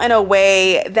is not in a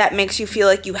way that makes you feel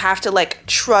like you have to, like,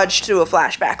 trudge through a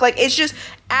flashback. Like, it's just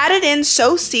added in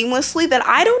so seamlessly that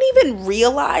I don't even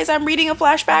realize I'm reading a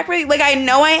flashback. Like, I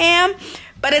know I am,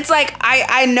 but it's like,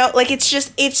 I know, like, it's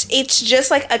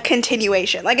just like a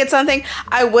continuation. Like, it's something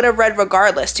I would have read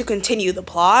regardless to continue the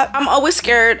plot. I'm always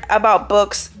scared about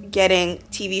books getting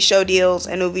TV show deals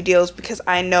and movie deals, because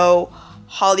I know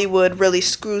Hollywood really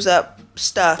screws up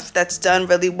stuff that's done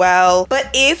really well. But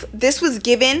if this was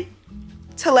given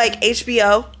to, like,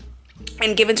 HBO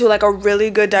and given to, like, a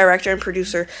really good director and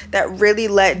producer that really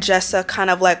let Jessa kind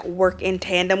of, like, work in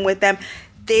tandem with them,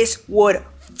 this would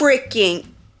freaking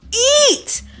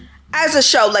eat as a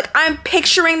show. Like, I'm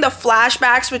picturing the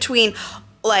flashbacks between,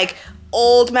 like,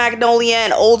 old Magnolia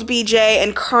and old BJ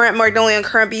and current Magnolia and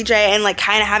current BJ, and, like,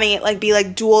 kind of having it, like, be,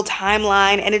 like, dual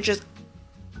timeline, and it just...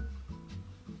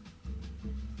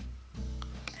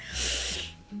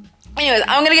 Anyways,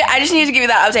 I just need to give you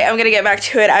that update. I'm gonna get back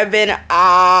to it.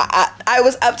 I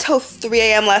was up till 3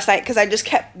 a.m. last night because I just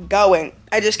kept going.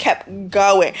 Because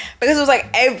it was like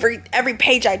every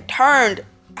page I turned,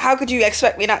 how could you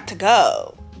expect me not to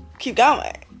go? Keep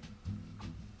going.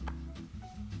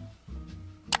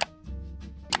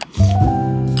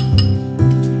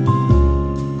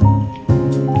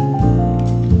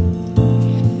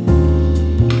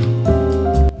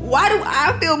 Why do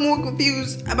I feel more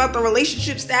confused about the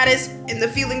relationship status and the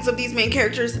feelings of these main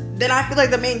characters than I feel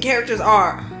like the main characters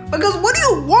are? Because what do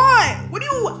you want?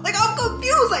 Like, I'm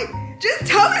confused. Like, just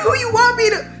tell me who you want me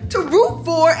to root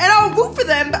for, and I'll root for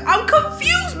them. But I'm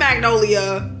confused,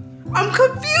 Magnolia. I'm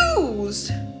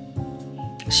confused.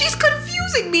 She's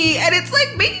confusing me, and it's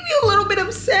like making me a little bit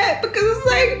upset, because it's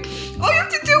like, all you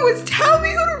have to do is tell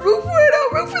me who to root for, and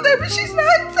I'll root for them, but she's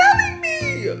not telling me.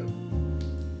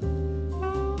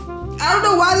 I don't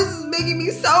know why this is making me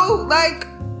so, like,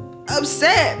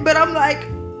 upset, but I'm like,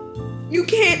 you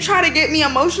can't try to get me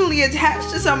emotionally attached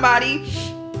to somebody.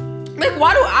 Like,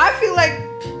 why do I feel like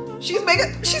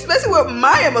she's messing with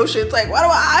my emotions? Like, why do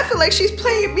I feel like she's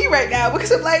playing me right now?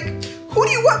 Because I'm like, who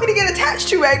do you want me to get attached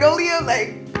to, Magnolia?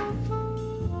 Like,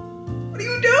 what are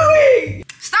you doing?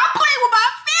 Stop playing with my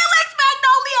feelings,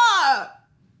 Magnolia!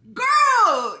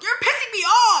 Girl, you're pissing me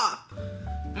off.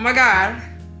 Oh my God.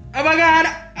 Oh my God.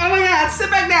 Oh my God. Sit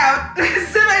back down.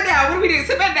 Sit back down. What are we doing?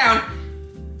 Sit back down.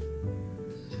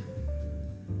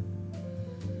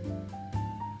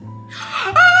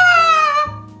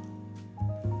 Ah!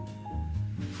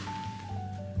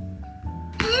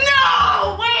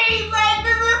 No! Wait! Like,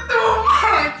 this is too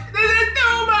much! This is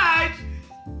too much!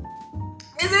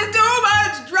 This is too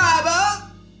much drama!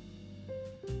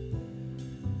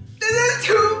 This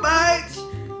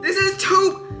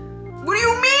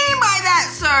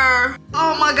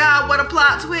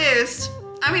plot twist.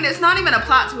 I mean, it's not even a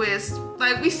plot twist.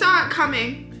 Like, we saw it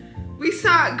coming. We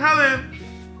saw it coming.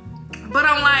 But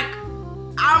I'm like,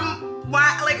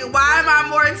 why am I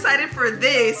more excited for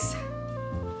this?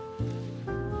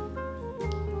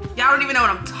 Y'all don't even know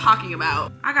what I'm talking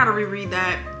about. I gotta reread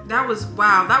that. That was,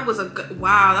 wow, that was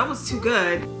too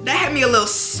good. That had me a little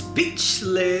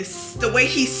speechless. The way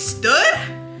he stood,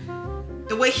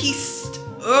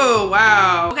 oh,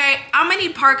 wow. Okay, I'm gonna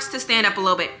need Parks to stand up a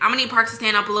little bit.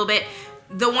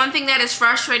 The one thing that is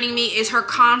frustrating me is her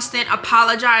constant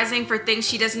apologizing for things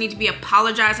she doesn't need to be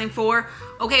apologizing for.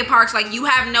 Okay, Parks, like, you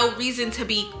have no reason to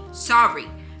be sorry.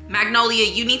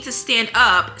 Magnolia, you need to stand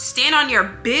up, stand on your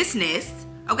business.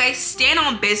 Okay, stand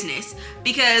on business,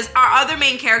 because our other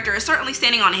main character is certainly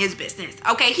standing on his business.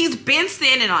 Okay, he's been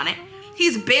standing on it.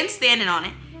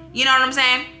 You know what I'm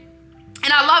saying?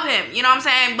 And I love him, you know what I'm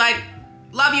saying? Like,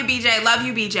 love you, BJ.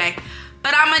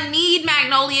 But I'm gonna need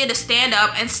Magnolia to stand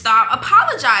up and stop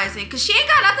apologizing, because she ain't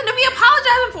got nothing to be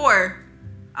apologizing for.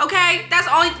 Okay, that's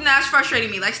the only thing that's frustrating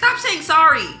me. Like, stop saying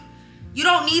sorry. You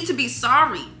don't need to be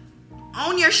sorry.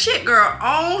 Own your shit, girl.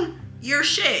 Own your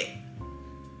shit.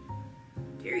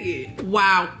 Period.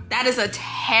 Wow, that is a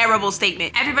terrible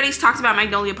statement. Everybody's talked about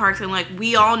Magnolia Parks, and like,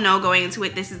 we all know going into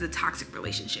it, this is a toxic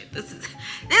relationship. This is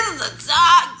a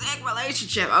toxic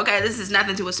relationship. Okay, this is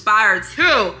nothing to aspire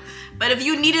to. But if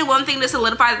you needed one thing to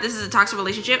solidify that this is a toxic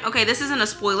relationship, okay, this isn't a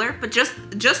spoiler, but just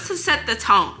to set the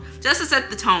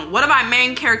tone. What my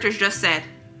main characters just said.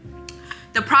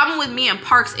 The problem with me and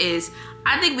Parks is,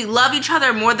 I think we love each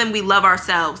other more than we love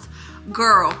ourselves.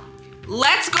 Girl,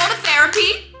 let's go to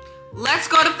therapy. Let's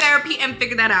go to therapy and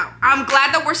figure that out. I'm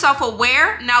glad that we're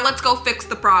self-aware. Now let's go fix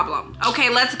the problem. Okay,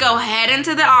 let's go head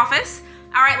into the office.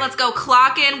 All right, let's go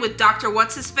clock in with Dr.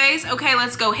 What's-His-Face. Okay,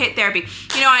 let's go hit therapy.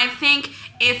 You know, I think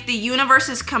if the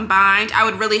universes combined, I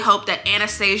would really hope that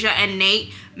Anastasia and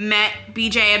Nate met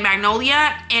BJ and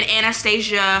Magnolia, and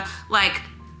Anastasia, like,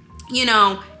 you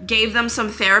know, gave them some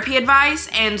therapy advice,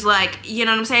 and like, you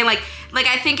know what I'm saying? Like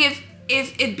I think if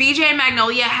BJ and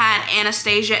Magnolia had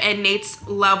Anastasia and Nate's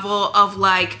level of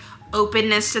like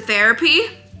openness to therapy,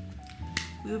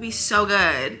 we would be so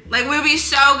good. Like, we would be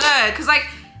so good, cause like,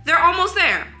 they're almost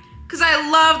there. Cause I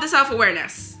love the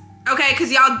self-awareness, okay?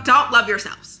 Cause y'all don't love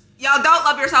yourselves. Y'all don't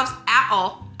love yourselves at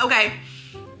all, okay?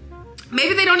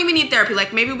 Maybe they don't even need therapy.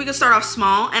 Like, maybe we could start off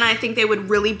small, and I think they would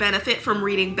really benefit from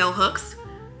reading Bell Hooks,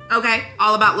 okay?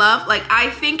 All About Love. Like, I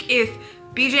think if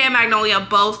BJ and Magnolia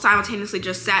both simultaneously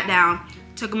just sat down,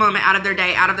 took a moment out of their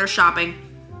day, out of their shopping,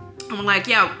 and were like,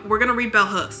 yeah, we're gonna read Bell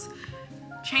Hooks.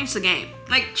 Change the game.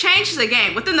 Like, change the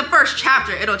game. Within the first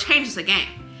chapter, it'll change the game.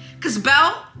 Cause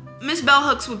Miss Bell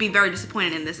Hooks would be very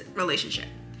disappointed in this relationship.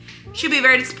 She'd be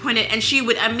very disappointed, and she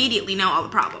would immediately know all the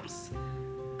problems.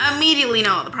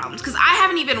 Cause I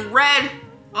haven't even read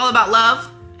All About Love,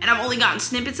 and I've only gotten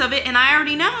snippets of it, and I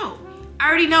already know.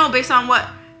 Based on what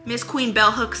Miss Queen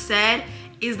Bell Hooks said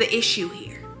is the issue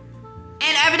here.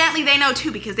 And evidently they know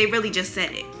too, because they really just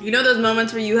said it. You know those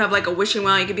moments where you have like a wishing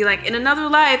well, you could be like, in another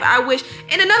life, I wish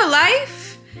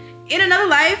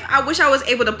I was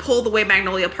able to pull the way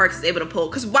Magnolia Parks is able to pull.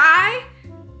 Cause why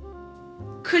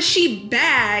could she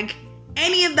bag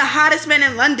any of the hottest men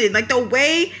in London? Like, the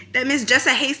way that Miss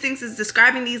Jessa Hastings is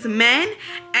describing these men,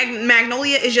 and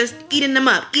Magnolia is just eating them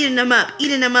up.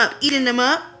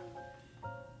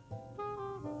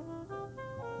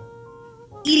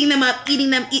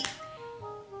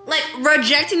 Like,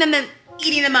 rejecting them and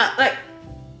eating them up. Like,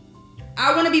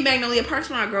 I want to be Magnolia Parks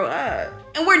when I grow up.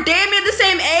 And we're damn near the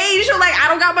same age, so like, I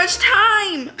don't got much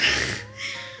time.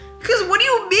 Cause what do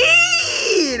you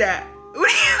mean?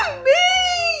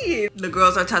 The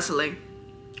girls are tussling.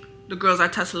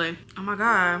 Oh my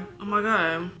God.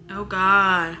 Oh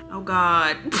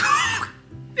God.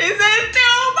 This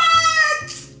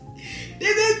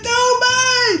is too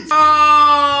much.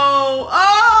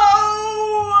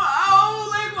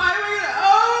 Like, why am I gonna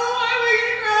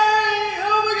cry?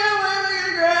 Oh my God, why am I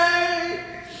gonna cry?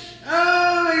 Oh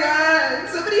my God,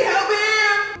 somebody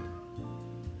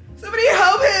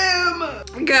help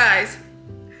him. Guys,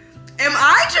 am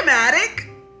I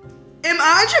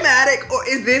dramatic? Or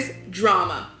is this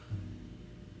drama?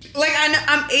 Like, I know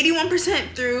I'm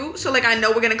 81% through, so like, I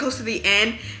know we're gonna close to the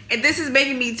end, and this is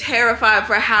making me terrified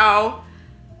for how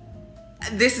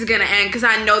this is gonna end, because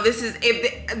I know this is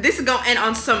gonna end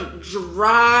on some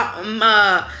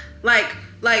drama, like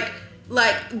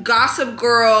Gossip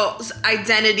Girl's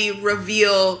identity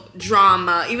reveal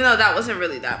drama, even though that wasn't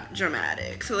really that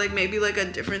dramatic. So like, maybe like a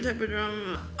different type of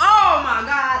drama. Oh my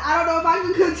God, I don't know if I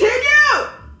can continue.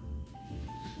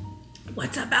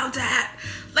 What's about to happen?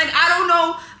 Like, I don't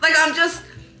know. Like, I'm just,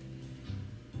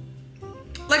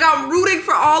 Like, I'm rooting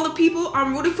for all the people.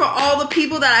 I'm rooting for all the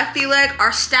people that I feel like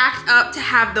are stacked up to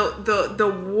have the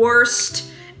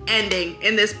worst ending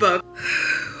in this book.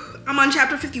 I'm on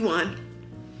chapter 51.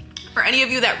 For any of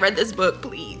you that read this book,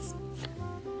 please.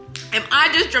 Am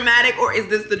I just dramatic or is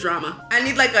this the drama? I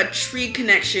need like a tree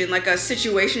connection, like a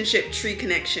situationship tree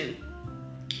connection.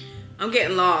 I'm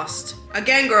getting lost.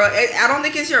 Again, girl, I don't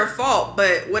think it's your fault,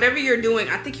 but whatever you're doing,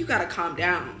 I think you gotta calm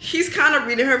down. He's kind of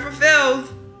reading her for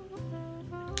filth.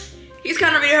 He's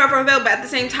kind of reading her for filth, but at the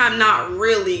same time, not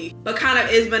really. But kind of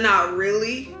is, but not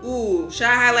really. Ooh, should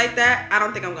I highlight that? I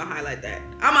don't think I'm gonna highlight that.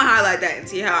 I'm gonna highlight that and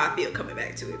see how I feel coming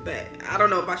back to it, but I don't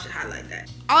know if I should highlight that.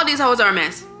 All these hoes are a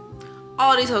mess.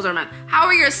 All these hoes are a mess. How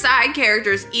are your side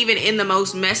characters even in the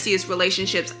most messiest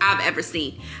relationships I've ever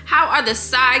seen? How are the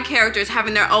side characters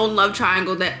having their own love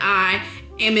triangle that I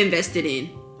am invested in?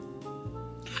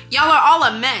 Y'all are all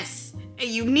a mess and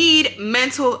you need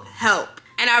mental help.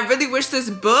 And I really wish this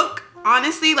book,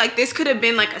 honestly, like this could have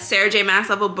been like a Sarah J. Maas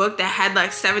level book that had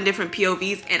like 7 different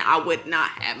POVs and I would not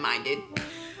have minded.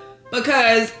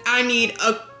 Because I need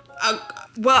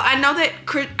well, I know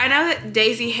that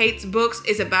Daisy Hates books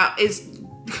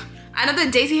I know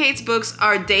that Daisy Hates books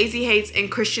are Daisy Hates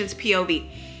and Christian's POV.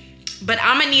 But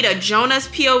I'm gonna need a Jonah's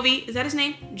POV. Is that his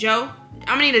name? Joe?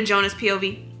 I'm gonna need a Jonah's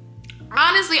POV.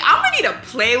 Honestly, I'm gonna need a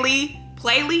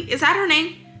Playly. Is that her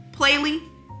name? Playly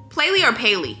or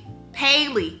Paley?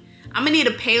 Paley. I'm gonna need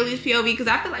a Paley's POV because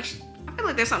I feel like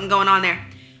there's something going on there.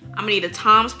 I'm gonna need a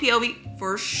Tom's POV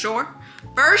for sure.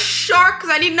 For sure, because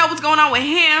I need to know what's going on with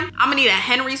him. I'm gonna need a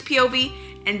Henry's POV,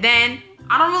 and then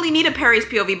I don't really need a Perry's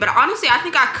POV, but honestly, I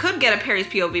think I could get a Perry's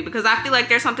POV because I feel like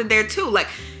there's something there too. Like,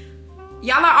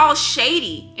 y'all are all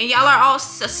shady and y'all are all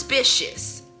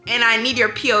suspicious. And I need your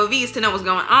POVs to know what's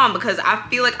going on because I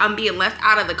feel like I'm being left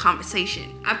out of the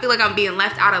conversation. I feel like I'm being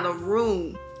left out of the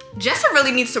room. Jessa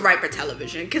really needs to write for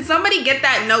television. Can somebody get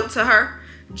that note to her?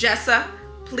 Jessa,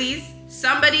 please.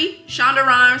 Somebody, Shonda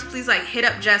Rhimes, please like hit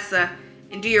up Jessa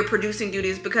and do your producing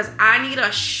duties because I need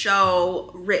a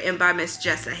show written by Miss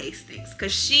Jessa Hastings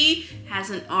because she has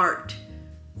an art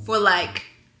for like,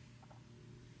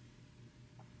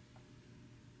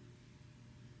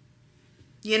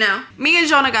 you know? Me and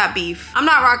Jonah got beef. I'm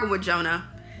not rocking with Jonah.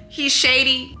 He's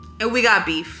shady and we got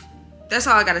beef. That's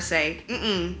all I gotta say.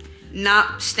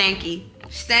 Not stanky.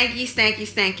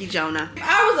 Stanky Jonah. If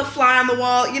I was a fly on the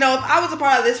wall, you know, if I was a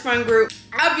part of this friend group,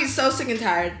 I'd be so sick and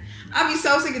tired. I'd be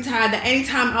so sick and tired that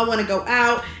anytime I want to go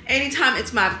out, anytime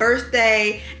it's my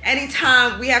birthday,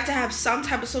 anytime we have to have some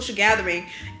type of social gathering,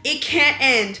 it can't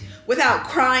end without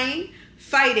crying,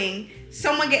 fighting,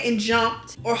 someone getting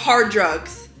jumped, or hard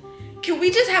drugs. Can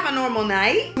we just have a normal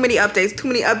night? Too many updates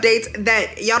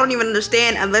that y'all don't even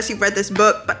understand unless you've read this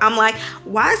book. But I'm like,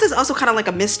 why is this also kind of like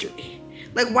a mystery?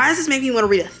 Like, why does this make me want to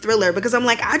read a thriller? Because I'm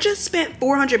like, I just spent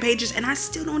 400 pages and I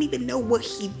still don't even know what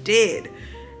he did.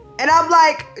 And I'm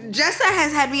like, Jessa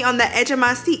has had me on the edge of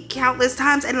my seat countless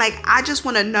times. And like, I just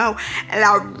want to know. And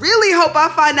I really hope I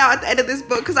find out at the end of this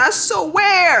book. Because I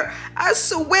swear,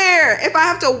 if I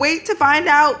have to wait to find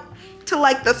out to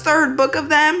like the 3rd book of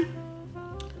them,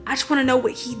 I just want to know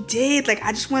what he did. Like,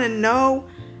 I just want to know.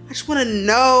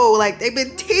 Like, they've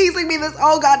been teasing me this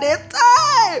whole goddamn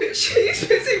time. She's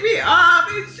pissing me off.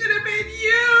 It should have been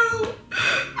you.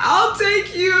 I'll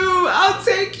take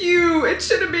you. It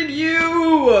should have been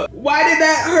you. Why did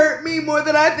that hurt me more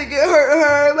than I think it hurt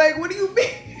her? Like, what do you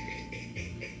mean?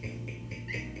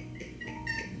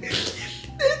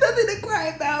 There's nothing to cry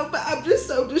about, but I'm just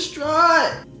so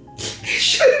distraught. It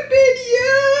should have been you.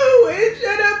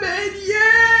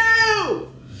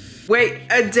 Wait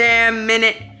a damn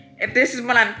minute. If this is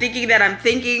what I'm thinking that I'm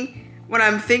thinking,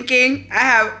 I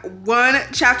have 1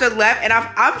 chapter left, and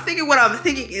I'm thinking what I'm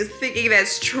thinking is thinking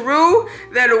that's true,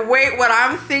 then wait, what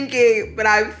I'm thinking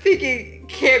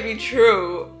can't be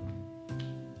true.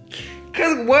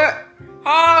 Cause what?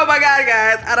 Oh my God,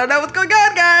 guys. I don't know what's going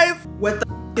on, guys. What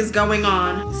the is going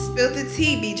on? Spill the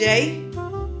tea, BJ.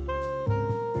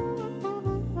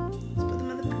 Spill the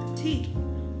motherfucking tea.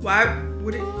 Why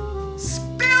would it?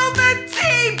 Spill the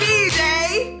tea,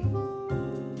 BJ!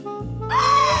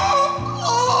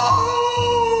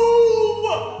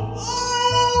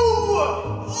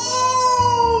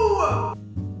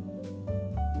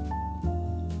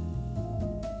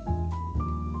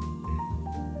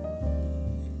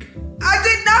 I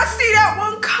did not see that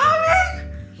one coming.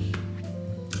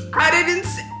 I didn't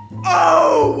see.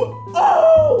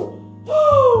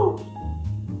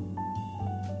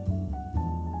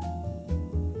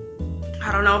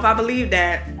 I don't know if I believe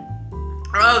that.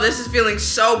 Oh, this is feeling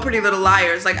so Pretty Little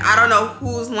Liars. Like, I don't know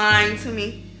who's lying to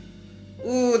me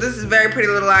Ooh, this is very Pretty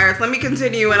Little Liars. Let me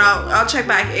continue and I'll check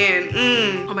back in.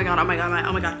 Oh my god, oh my god,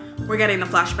 oh my god. We're getting the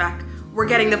flashback. We're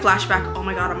getting the flashback. Oh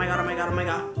my god, oh my god, oh my god, oh my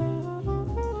god.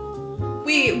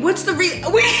 Wait, what's the wait.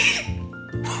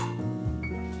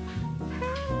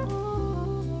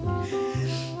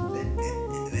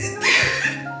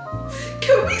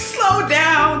 Can we slow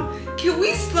down? Can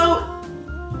we slow?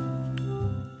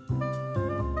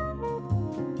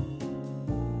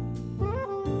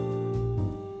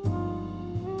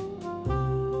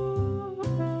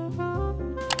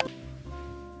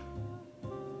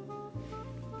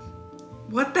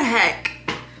 What the heck?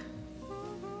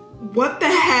 What the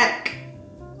heck?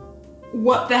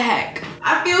 What the heck?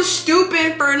 I feel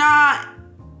stupid for not.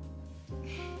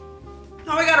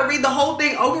 Now I gotta read the whole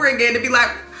thing over again to be like,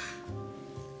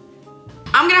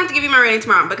 I'm gonna have to give you my rating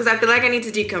tomorrow because I feel like I need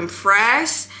to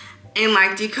decompress and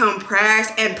like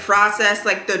decompress and process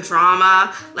like the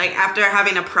drama, like after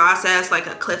having to process like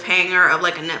a cliffhanger of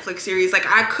like a Netflix series. Like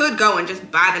I could go and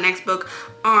just buy the next book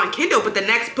on Kindle, but the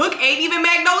next book ain't even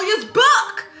Magnolia's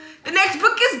book. The next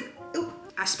book is, ooh,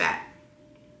 I spat.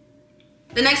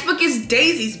 The next book is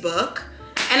Daisy's book.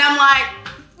 And I'm like,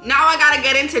 now I gotta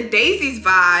get into Daisy's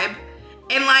vibe.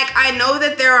 And like, I know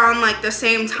that they're on like the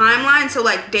same timeline. So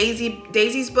like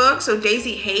Daisy's book, so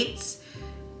Daisy Hates,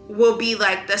 will be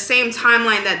like the same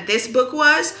timeline that this book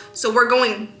was. So we're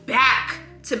going back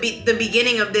to the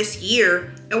beginning of this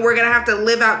year, and we're gonna have to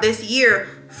live out this year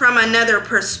from another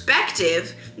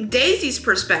perspective, Daisy's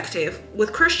perspective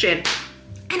with Christian.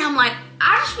 And I'm like,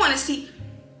 I just wanna see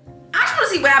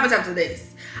what happens after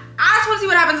this. I just wanna see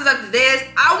what happens after this.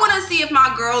 I wanna see if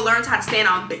my girl learns how to stand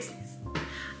on business.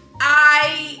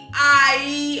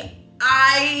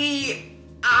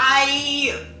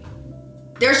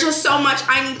 There's just so much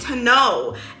I need to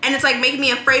know. And it's like making me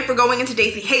afraid for going into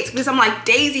Daisy Hates because I'm like,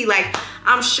 Daisy, like,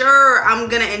 I'm sure I'm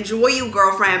gonna enjoy you,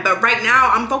 girlfriend, but right now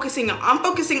I'm focused on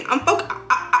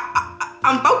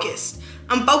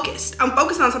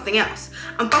something else.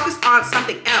 I'm focused on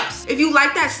something else. If you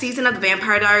like that season of The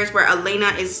Vampire Diaries where Elena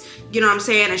is, you know what I'm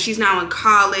saying, and she's now in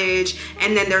college,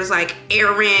 and then there's like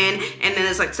Aaron, and then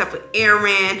there's like stuff with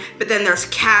Aaron, but then there's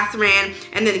Catherine,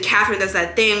 and then Catherine does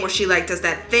that thing where she like does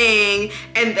that thing,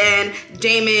 and then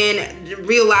Damon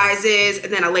realizes,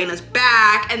 and then Elena's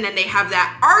back, and then they have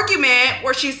that argument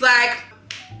where she's like,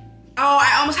 oh,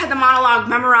 I almost had the monologue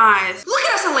memorized. Look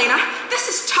at us, Elena. This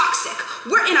is toxic.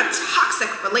 We're in a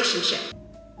toxic relationship.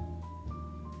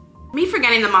 Me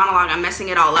forgetting the monologue, I'm messing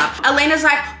it all up. Elena's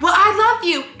like, well, I love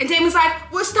you. And Damon's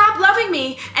like, well, stop loving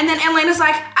me. And then Elena's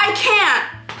like, I can't.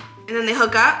 And then they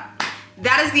hook up.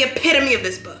 That is the epitome of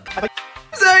this book.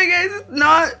 Sorry guys,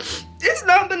 it's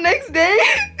not the next day.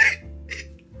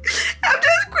 I'm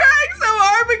just crying so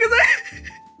hard because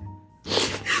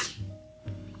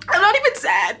I'm not even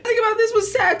sad. Think about this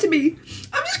was sad to me.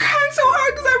 I'm just crying so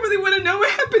hard because I really want to know what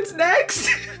happens next.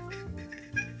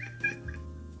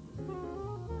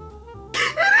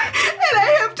 and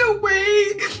I have to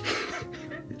wait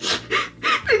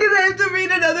because I have to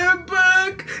read another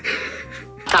book.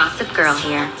 Gossip Girl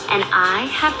here, and I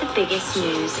have the biggest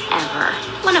news ever.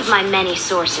 One of my many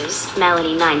sources,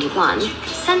 Melody91,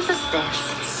 sends us this.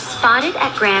 Spotted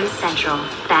at Grand Central,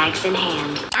 bags in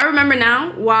hand. I remember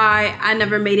now why I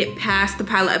never made it past the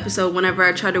pilot episode whenever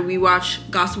I tried to rewatch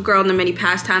Gossip Girl, and the many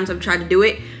past times I've tried to do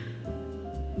it.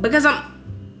 Because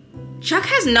Chuck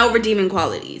has no redeeming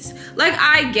qualities. Like,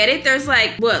 I get it, there's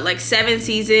like, what, like 7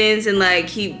 seasons, and like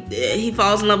he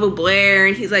falls in love with Blair,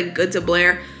 and he's like good to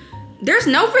Blair. There's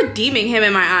no redeeming him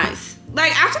in my eyes.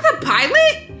 Like, after the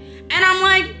pilot, and I'm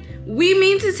like, you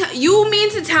mean to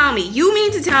tell me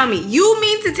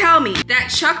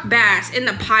that Chuck Bass in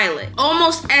the pilot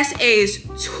almost SAs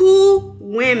 2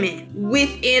 women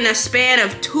within a span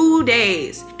of 2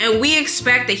 days, and we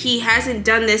expect that he hasn't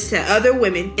done this to other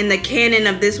women in the canon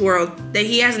of this world, that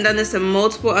he hasn't done this to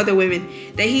multiple other women,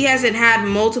 that he hasn't had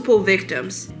multiple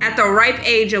victims at the ripe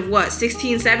age of what,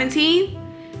 16, 17?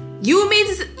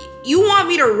 You want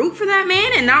me to root for that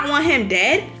man and not want him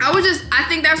dead? I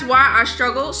think that's why I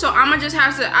struggle. So I'ma just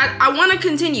have to, I wanna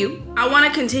continue.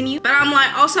 But I'm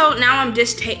like, also now I'm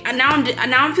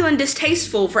feeling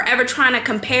distasteful for ever trying to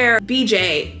compare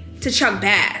BJ to Chuck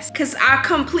Bass. Cause I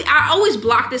always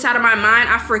block this out of my mind.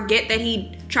 I forget that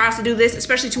he tries to do this,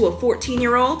 especially to a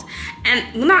 14-year-old. And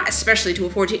well, not especially to a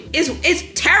 14, it's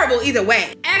terrible either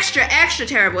way. Extra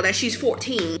terrible that she's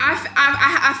 14.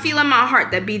 I feel in my heart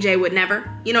that BJ would never.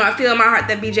 You know, I feel in my heart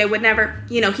that BJ would never.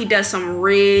 You know, he does some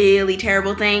really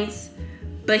terrible things.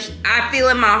 But I feel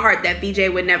in my heart that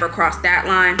BJ would never cross that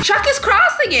line. Chuck is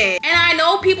crossing it. And I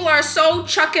know people are so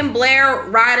Chuck and Blair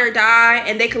ride or die,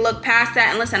 and they can look past that.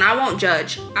 And listen, I won't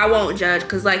judge. I won't judge,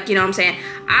 because like, you know what I'm saying?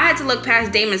 I had to look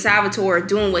past Damon Salvatore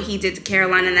doing what he did to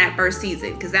Caroline in that first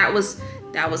season, because that was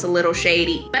a little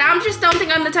shady. But I just don't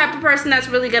think I'm the type of person that's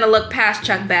really gonna look past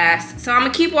Chuck Bass. So I'm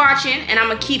gonna keep watching, and I'm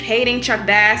gonna keep hating Chuck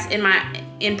Bass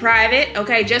in private.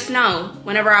 Okay, just know,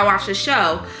 whenever I watch the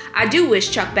show, I do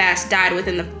wish Chuck Bass died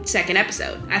within the second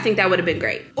episode. I think that would have been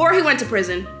great. Or he went to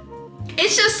prison.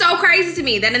 It's just so crazy to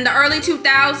me that in the early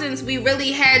 2000s, we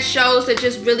really had shows that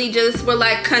just were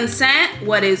like, consent?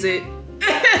 What is it?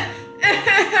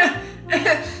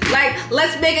 Like,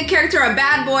 let's make a character a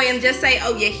bad boy and just say,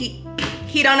 oh yeah,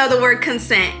 he don't know the word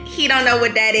consent. He don't know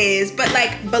what that is, but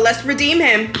let's redeem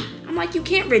him. I'm like, you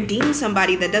can't redeem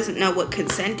somebody that doesn't know what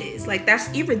consent is. Like,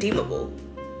 that's irredeemable.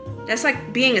 That's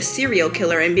like being a serial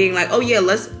killer and being like, oh yeah,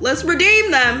 let's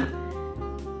redeem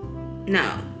them.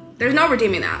 No, there's no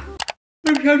redeeming that.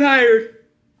 I'm so tired.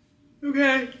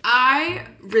 Okay. I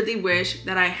really wish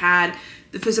that I had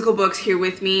the physical books here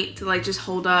with me to like just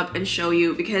hold up and show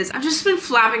you, because I've just been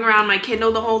flapping around my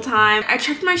Kindle the whole time. I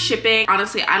checked my shipping.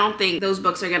 Honestly, I don't think those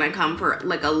books are gonna come for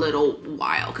like a little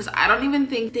while, because I don't even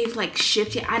think they've like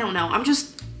shipped yet. I don't know. I'm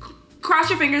just,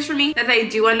 cross your fingers for me that they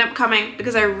do end up coming,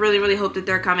 because I really, really hope that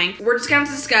they're coming. We're just gonna have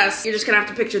to discuss. You're just gonna have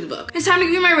to picture the book. It's time to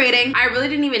give you my rating. I really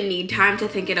didn't even need time to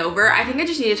think it over. I think I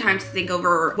just needed time to think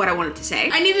over what I wanted to say.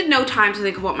 I needed no time to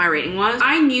think of what my rating was.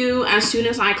 I knew as soon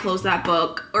as I closed that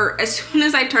book, or as soon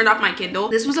as I turned off my Kindle,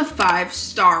 this was a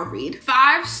 5-star read.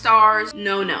 5 stars,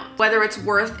 no. Whether it's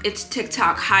worth its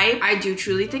TikTok hype, I do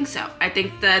truly think so. I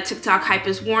think the TikTok hype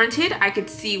is warranted. I could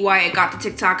see why it got the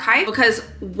TikTok hype, because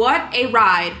what a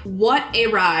ride.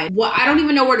 I don't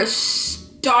even know where to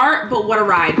start, but what a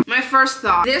ride. My first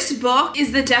thought, this book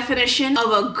is the definition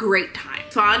of a great time.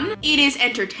 Fun, it is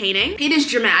entertaining, it is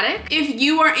dramatic. If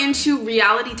you are into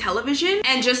reality television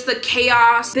and just the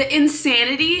chaos, the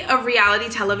insanity of reality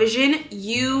television,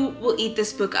 you will eat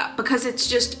this book up, because it's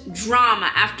just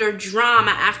drama after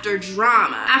drama after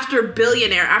drama after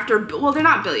billionaire after, well, they're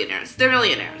not billionaires, they're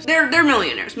millionaires. They're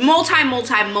millionaires.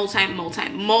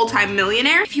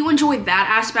 Multi-millionaire. If you enjoyed that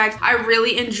aspect, I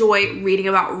really enjoy reading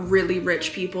about really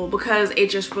rich people, because it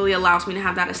just really allows me to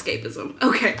have that escapism.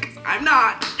 Okay, because I'm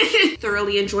not. Thoroughly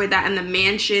enjoyed that, and the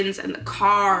mansions and the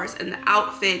cars and the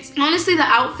outfits. Honestly, the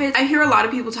outfits, I hear a lot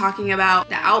of people talking about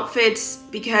the outfits,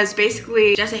 because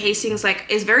basically Jessa Hastings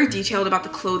is very detailed about the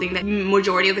clothing that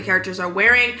majority of the characters are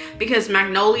wearing, because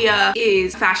Magnolia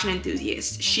is a fashion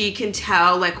enthusiast. She can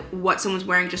tell like what someone's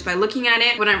wearing just by looking at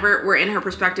it. Whenever we're in her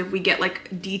perspective, we get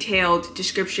like detailed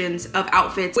descriptions of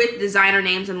outfits with designer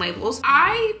names and labels.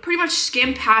 I pretty much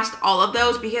skim past all of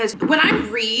those, because when I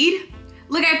read,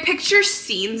 like, I picture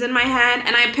scenes in my head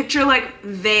and I picture like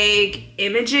vague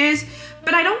images,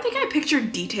 but I don't think I picture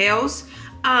details.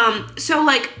 So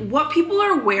like what people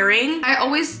are wearing,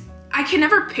 I can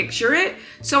never picture it,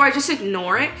 so I just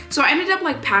ignore it. So I ended up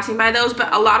like passing by those,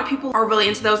 but a lot of people are really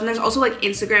into those, and there's also like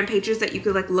Instagram pages that you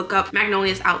could like look up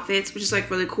Magnolia's outfits, which is like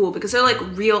really cool, because they're like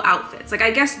real outfits. Like,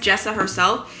 I guess Jessa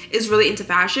herself is really into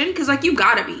fashion, because like you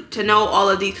gotta be to know all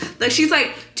of these. Like, she's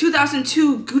like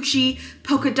 2002 Gucci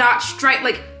polka dot stripe,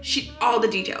 like all the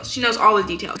details. She knows all the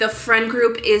details. The friend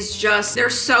group is just,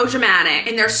 they're so dramatic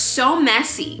and they're so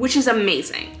messy, which is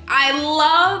amazing. I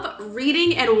love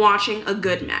reading and watching a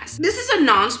good mess. This is a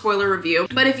non-spoiler review,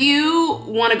 but if you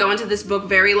want to go into this book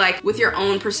very like with your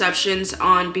own perceptions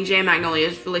on BJ and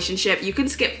Magnolia's relationship, you can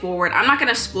skip forward. I'm not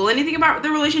gonna spoil anything about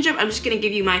their relationship. I'm just gonna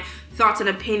give you my thoughts and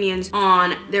opinions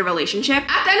on their relationship.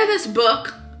 At the end of this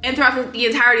book, and throughout the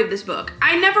entirety of this book,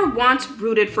 I never once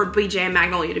rooted for BJ and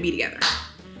Magnolia to be together.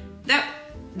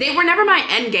 They were never my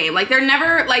end game. Like, they're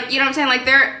never, like, you know what I'm saying? Like,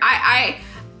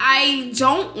 I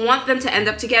don't want them to end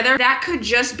up together. That could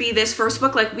just be this first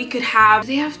book. Like, we could have,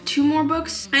 they have 2 more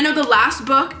books. I know the last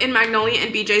book in Magnolia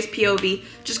and BJ's POV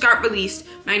just got released,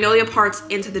 Magnolia Parks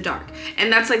Into the Dark.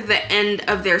 And that's like the end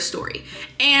of their story.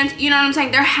 And you know what I'm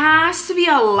saying? There has to be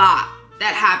a lot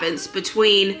that happens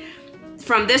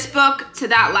from this book to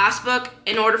that last book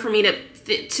in order for me to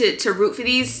root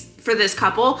for this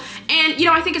couple. And you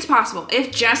know, I think it's possible.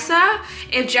 If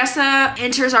Jessa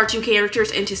enters our 2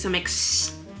 characters into some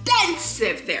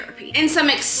extensive therapy,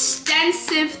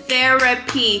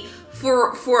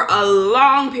 for a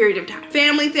long period of time,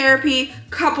 family therapy,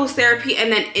 couples therapy,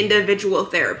 and then individual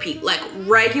therapy, like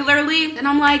regularly, then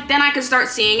I'm like, then I could start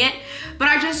seeing it. But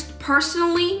I just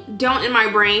personally don't in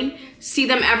my brain see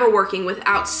them ever working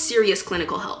without serious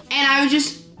clinical help. And I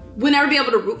would never be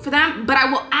able to root for them, but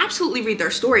I will absolutely read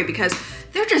their story, because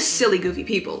they're just silly, goofy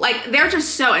people. Like, they're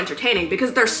just so entertaining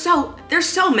because they're so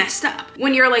messed up.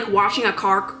 When you're like watching a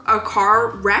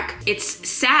car wreck, it's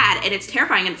sad and it's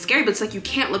terrifying and it's scary, but it's like you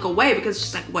can't look away because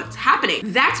it's just like what's happening.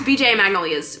 That's BJ and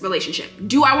Magnolia's relationship.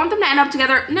 Do I want them to end up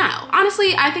together? No.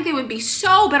 Honestly, I think they would be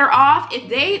so better off if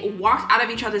they walked out of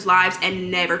each other's lives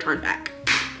and never turned back.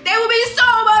 They would be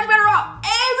so much better off.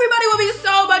 Everybody would be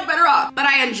so much better off. But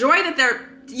I enjoy that they're,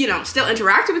 you know, still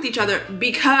interacting with each other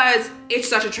because it's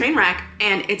such a train wreck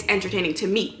and it's entertaining to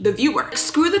me, the viewer.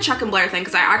 Screw the Chuck and Blair thing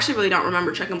because I actually really don't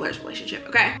remember Chuck and Blair's relationship,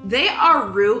 okay? They are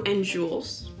Rue and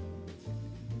Jules.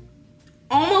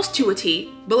 Almost to a T,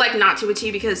 but like not to a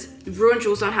T because Rue and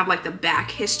Jules don't have like the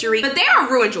back history, but they are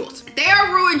Rue and Jules. They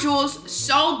are Rue and Jules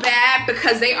so bad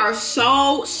because they are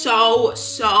so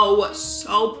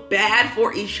bad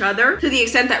for each other to the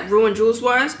extent that Rue and Jules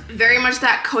was. Very much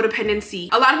that codependency.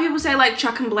 A lot of people say like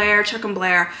Chuck and Blair, Chuck and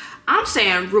Blair. I'm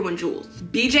saying Rue and Jules.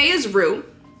 BJ is Rue.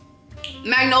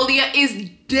 Magnolia is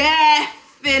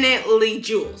definitely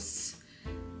Jules.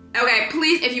 Okay,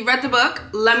 please, if you read the book,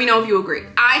 let me know if you agree.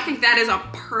 I think that is a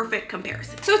perfect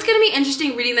comparison. So it's gonna be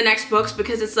interesting reading the next books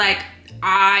because it's like,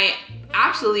 I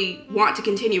absolutely want to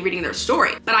continue reading their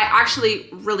story, but I actually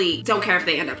really don't care if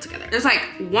they end up together. There's like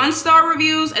 1-star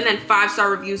reviews and then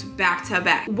 5-star reviews back to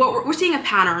back. What we're seeing a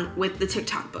pattern with the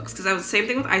TikTok books because that was the same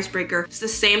thing with Icebreaker. It's the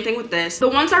same thing with this. The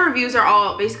 1-star reviews are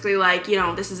all basically like, you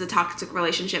know, this is a toxic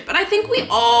relationship, but I think we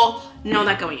all know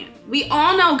that going in. We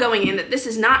all know going in that this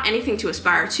is not anything to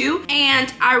aspire to,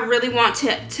 and I really want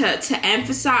to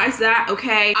emphasize that,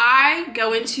 okay? I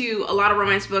go into a lot of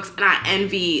romance books and I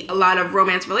envy a lot of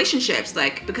romance relationships,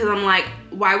 like, because I'm like,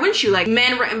 why wouldn't you? Like,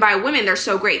 men written by women, they're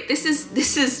so great. This is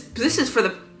for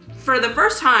the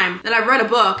first time that I've read a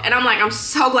book and I'm like, I'm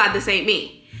so glad this ain't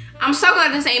me. I'm so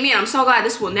glad this ain't me, and I'm so glad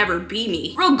this will never be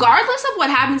me. Regardless of what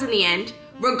happens in the end,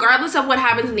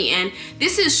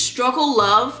 this is struggle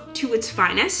love to its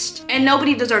finest, and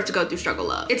nobody deserves to go through struggle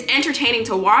love. It's entertaining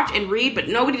to watch and read, but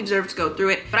nobody deserves to go through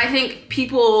it. But I think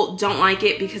people don't like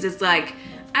it because it's like,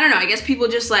 I don't know, I guess people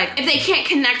just like, if they can't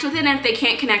connect with it and if they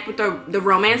can't connect with the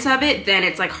romance of it, then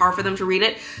it's like hard for them to read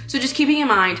it. So just keeping in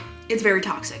mind, it's very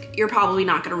toxic. You're probably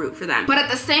not gonna root for them. But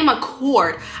at the same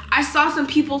accord, I saw some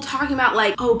people talking about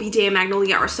like, oh, BJ and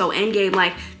Magnolia are so endgame,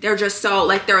 like they're just so,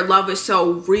 like their love is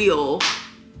so real.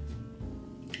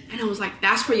 And I was like,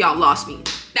 that's where y'all lost me.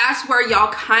 That's where y'all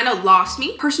kind of lost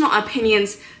me. Personal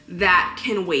opinions that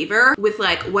can waver with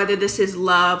like whether this is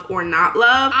love or not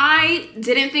love. I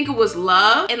didn't think it was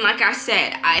love. And like I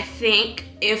said, I think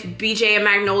if BJ and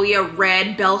Magnolia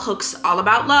read Bell Hooks' All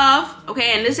About Love,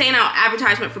 okay, and this ain't an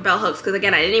advertisement for Bell Hooks because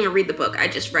again, I didn't even read the book, I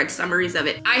just read summaries of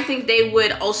it. I think they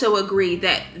would also agree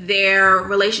that their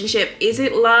relationship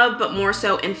isn't love, but more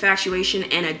so infatuation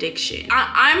and addiction.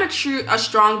 I'm a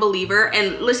strong believer,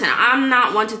 and listen, I'm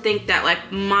not one to think that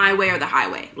like my way or the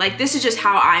highway. Like this is just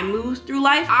how I move through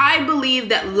life. I believe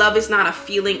that love is not a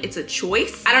feeling, it's a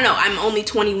choice. I don't know, I'm only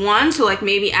 21, so like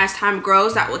maybe as time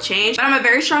grows that will change, but I'm a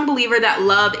very strong believer that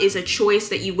love is a choice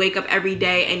that you wake up every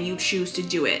day and you choose to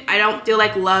do it. I don't feel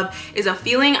like love is a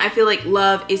feeling. I feel like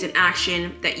love is an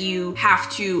action that you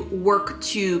have to work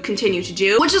to continue to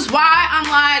do, which is why I'm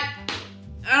like,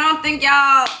 I don't think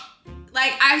y'all,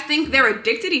 like, I think they're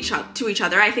addicted to each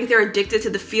other. I think they're addicted to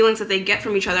the feelings that they get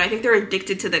from each other. I think they're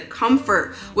addicted to the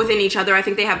comfort within each other. I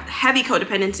think they have heavy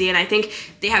codependency, and I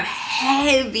think they have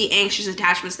heavy anxious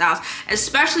attachment styles,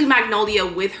 especially Magnolia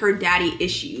with her daddy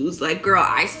issues. Like, girl,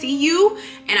 I see you,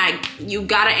 and you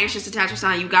got an anxious attachment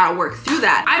style, and you gotta work through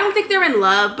that. I don't think they're in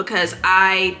love because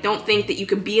I don't think that you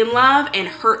can be in love and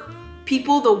hurt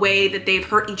people the way that they've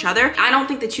hurt each other. I don't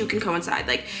think the two can coincide.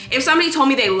 Like, if somebody told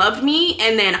me they loved me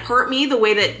and then hurt me the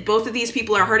way that both of these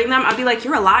people are hurting them, I'd be like,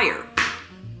 you're a liar.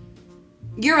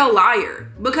 You're a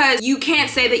liar, because you can't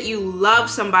say that you love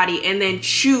somebody and then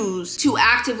choose to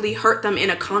actively hurt them in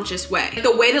a conscious way.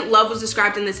 The way that love was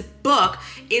described in this book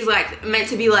is like meant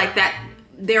to be like that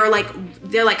they're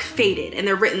like fated and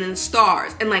they're written in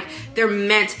stars and like they're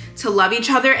meant to love each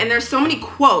other. And there's so many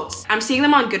quotes. I'm seeing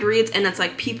them on Goodreads and it's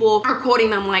like people are quoting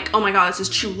them like, oh my God, this is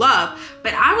true love.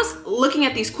 But I was looking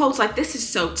at these quotes like, this is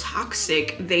so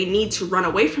toxic. They need to run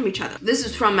away from each other. This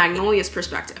is from Magnolia's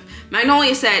perspective.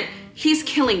 Magnolia said, he's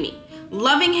killing me.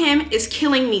 Loving him is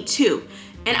killing me too.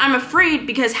 And I'm afraid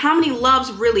because how many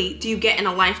loves really do you get in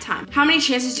a lifetime? How many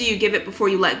chances do you give it before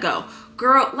you let go?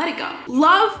 Girl, let it go.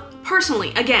 Love, personally,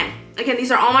 again,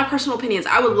 these are all my personal opinions.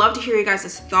 I would love to hear you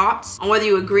guys' thoughts on whether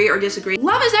you agree or disagree.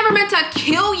 Love is never meant to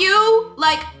kill you.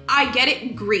 Like, I get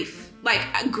it, grief.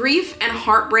 Like, grief and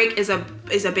heartbreak is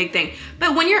a big thing.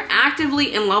 But when you're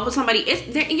actively in love with somebody,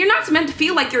 you're not meant to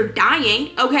feel like you're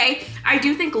dying, okay? I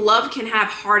do think love can have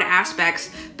hard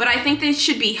aspects, but I think this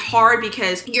should be hard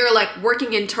because you're like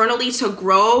working internally to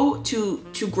grow,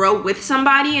 to grow with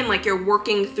somebody, and like you're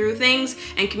working through things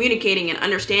and communicating and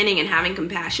understanding and having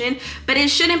compassion. But it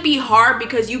shouldn't be hard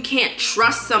because you can't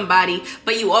trust somebody,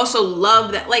 but you also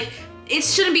love that. Like, it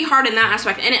shouldn't be hard in that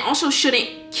aspect, and it also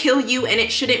shouldn't kill you, and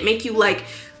it shouldn't make you like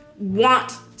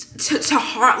want to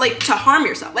harm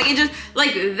yourself. Like, it just,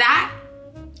 like, that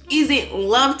isn't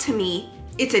love to me.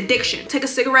 It's addiction. Take a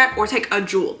cigarette or take a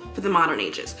Juul for the modern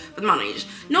ages.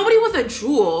 Nobody with a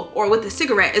Juul or with a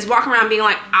cigarette is walking around being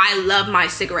like, I love my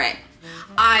cigarette,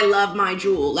 I love my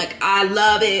Juul, like I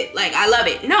love it, like I love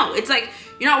it. No, it's like,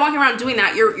 you're not walking around doing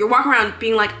that. You're walking around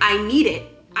being like, I need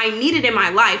it in my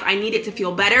life. I need it to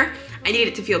feel better. I need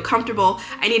it to feel comfortable.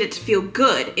 I need it to feel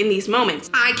good in these moments.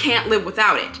 I can't live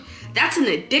without it. That's an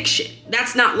addiction.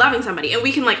 That's not loving somebody. And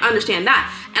we can like understand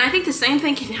that. And I think the same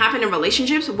thing can happen in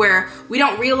relationships where we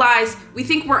don't realize, we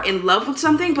think we're in love with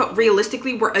something, but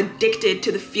realistically we're addicted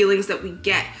to the feelings that we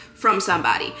get from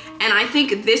somebody. And I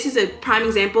think this is a prime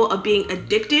example of being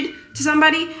addicted to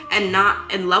somebody and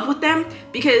not in love with them,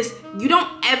 because you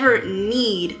don't ever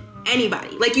need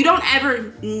anybody. Like, you don't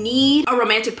ever need a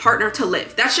romantic partner to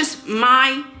live. That's just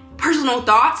my personal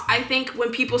thoughts. I think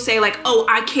when people say like, oh,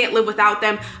 I can't live without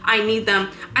them, I need them,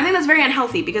 I think that's very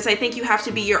unhealthy, because I think you have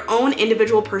to be your own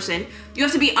individual person. You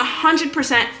have to be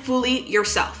 100% fully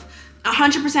yourself,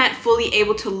 100% fully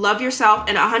able to love yourself,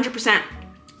 and 100%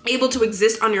 able to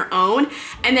exist on your own.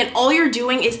 And then all you're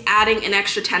doing is adding an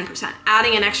extra 10%,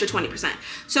 adding an extra 20%.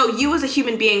 So you as a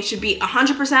human being should be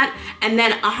 100% and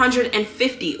then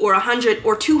 150 or 100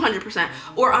 or 200%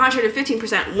 or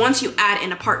 115% once you add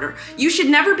in a partner. You should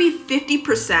never be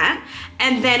 50%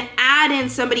 and then add in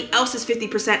somebody else's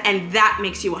 50% and that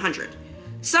makes you 100.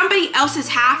 Somebody else's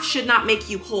half should not make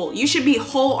you whole. You should be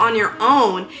whole on your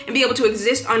own and be able to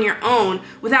exist on your own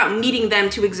without needing them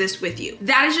to exist with you.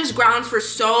 That is just grounds for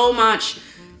so much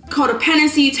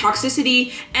codependency,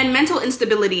 toxicity, and mental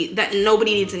instability that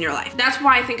nobody needs in your life. That's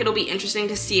why I think it'll be interesting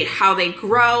to see how they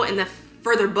grow in the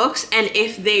further books, and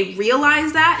if they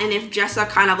realize that, and if Jessa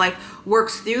kind of like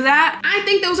works through that. I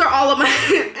think those are all of my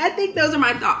I think those are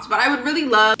my thoughts. But I would really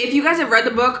love if you guys have read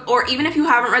the book, or even if you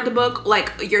haven't read the book,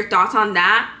 like your thoughts on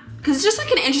that, because it's just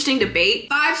like an interesting debate.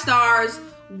 5 stars.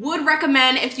 Would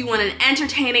recommend if you want an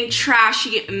entertaining,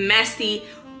 trashy, messy,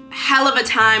 hell of a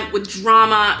time with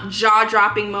drama,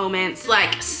 jaw-dropping moments,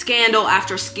 like scandal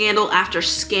after scandal after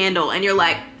scandal, and you're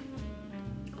like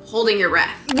holding your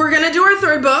breath. We're gonna do our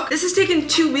 3rd book. This has taken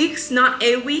 2 weeks, not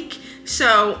a week,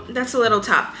 so that's a little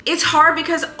tough. It's hard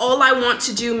because all I want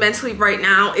to do mentally right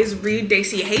now is read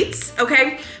𝐷aisy Hates,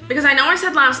 okay? Because I know I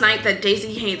said last night that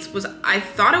𝐷aisy Hates was, I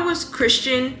thought it was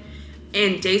Christian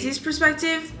and 𝐷aisy's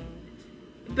perspective,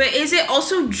 but is it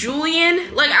also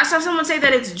Julian? Like, I saw someone say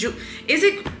that it's is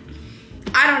it?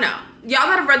 I don't know. Y'all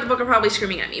that have read the book are probably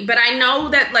screaming at me, but I know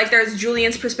that like there's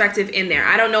Julian's perspective in there.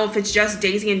 I don't know if it's just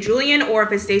𝐷aisy and Julian or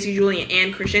if it's 𝐷aisy, Julian,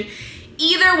 and Christian.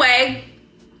 Either way,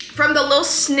 from the little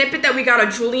snippet that we got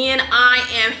of Julian, I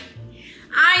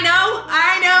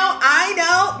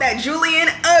know that Julian,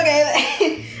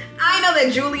 okay, I know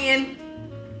that Julian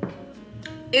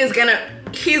is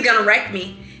he's gonna wreck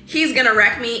me. He's gonna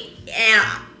wreck me, and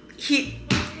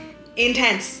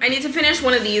intense. I need to finish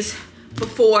one of these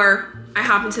before I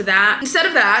hop into that. Instead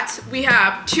of that, we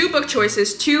have 2 book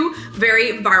choices, 2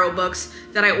 very viral books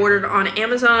that I ordered on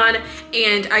Amazon,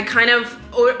 and I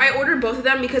ordered both of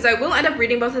them because I will end up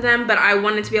reading both of them, but I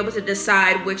wanted to be able to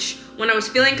decide which one I was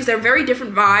feeling, because they're very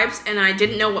different vibes and I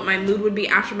didn't know what my mood would be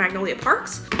after Magnolia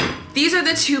Parks. These are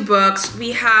the 2 books.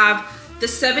 We have The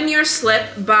 7-Year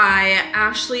Slip by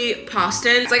Ashley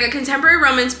Poston. It's like a contemporary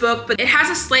romance book, but it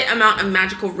has a slight amount of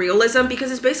magical realism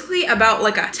because it's basically about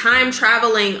like a time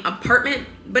traveling apartment,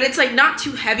 but it's like not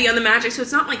too heavy on the magic, so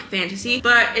it's not like fantasy,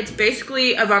 but it's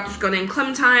basically about this girl named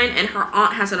Clementine, and her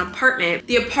aunt has an apartment.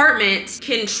 The apartment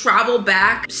can travel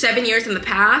back 7 years in the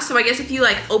past, so I guess if you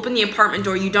like open the apartment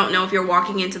door, you don't know if you're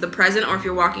walking into the present or if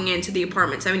you're walking into the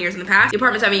apartment 7 years in the past. The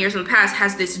apartment 7 years in the past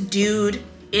has this dude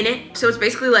in it, so it's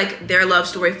basically like their love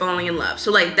story falling in love.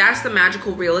 So like that's the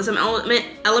magical realism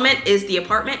element is the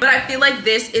apartment. But I feel like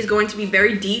this is going to be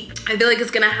very deep. I feel like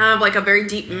it's gonna have like a very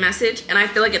deep message, and I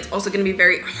feel like it's also gonna be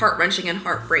very heart-wrenching and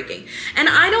heartbreaking. And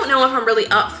I don't know if I'm really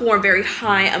up for very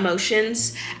high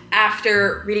emotions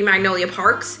after reading Magnolia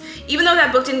Parks. Even though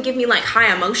that book didn't give me like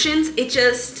high emotions, it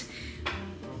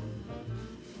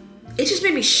it just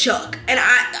made me shook. And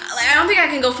I don't think I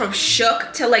can go from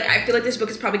shook to like, I feel like this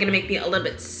book is probably gonna make me a little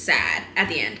bit sad at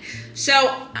the end. So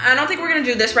I don't think we're gonna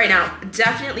do this right now.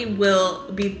 Definitely will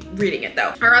be reading it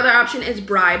though. Our other option is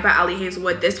Bride by Ali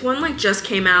Hazelwood. This one like just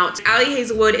came out. Ali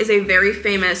Hazelwood is a very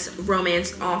famous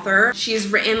romance author. She's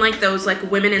written like those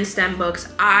like women in STEM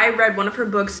books. I read one of her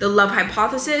books, The Love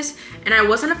Hypothesis, and I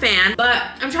wasn't a fan, but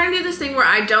I'm trying to do this thing where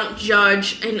I don't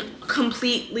judge and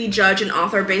completely judge an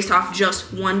author based off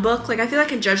just one book. Like I feel like I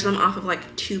can judge them off of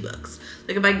like 2 books.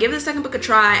 Like if I give the second book a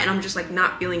try and I'm just like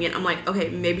not feeling it, I'm like, okay,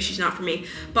 maybe she's not for me.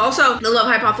 But also The Love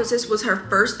Hypothesis was her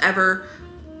first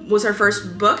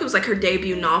book. It was like her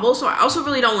debut novel. So I also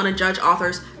really don't want to judge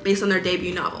authors based on their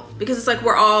debut novel, because it's like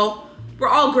we're all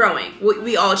growing.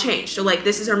 We all change. So like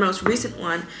this is her most recent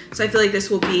one. So I feel like this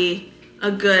will be a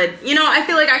good, you know, I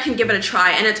feel like I can give it a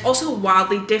try. And it's also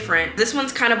wildly different. This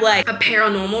one's kind of like a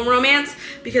paranormal romance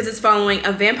because it's following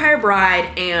a vampire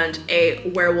bride and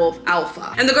a werewolf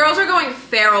alpha. And the girls are going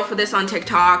feral for this on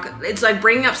TikTok. It's like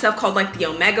bringing up stuff called like the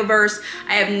Omegaverse.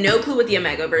 I have no clue what the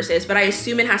Omegaverse is, but I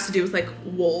assume it has to do with like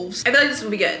wolves. I feel like this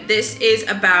will be good. This is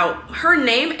about, her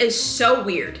name is so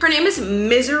weird. Her name is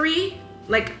Misery,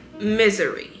 like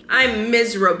misery. I'm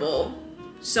miserable,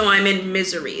 so I'm in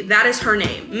misery. That is her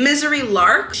name. Misery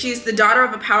Lark. She's the daughter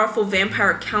of a powerful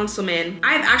vampire councilman.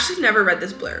 I've actually never read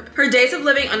this blurb. Her days of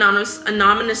living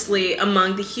anonymously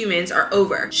among the humans are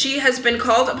over. She has been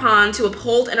called upon to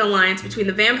uphold an alliance between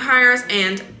the vampires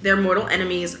and their mortal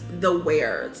enemies, the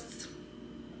Weres.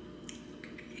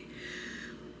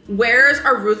 Weres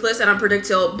are ruthless and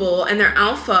unpredictable, and their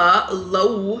alpha,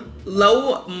 Low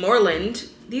Moreland,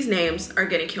 these names are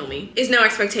gonna kill me, is no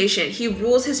expectation. He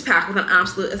rules his pack with an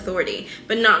absolute authority,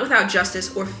 but not without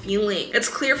justice or feeling. It's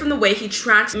clear from the way he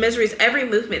tracks Misery's every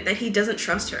movement that he doesn't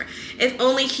trust her. If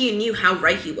only he knew how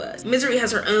right he was. Misery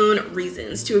has her own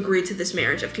reasons to agree to this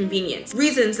marriage of convenience.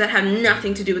 Reasons that have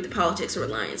nothing to do with the politics or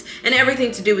alliance, and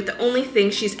everything to do with the only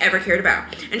thing she's ever cared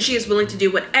about. And she is willing to do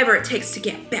whatever it takes to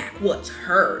get back what's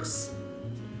hers.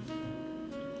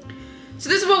 So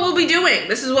this is what we'll be doing.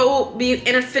 This is what we'll be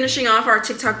finishing off our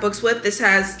TikTok books with. This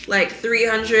has like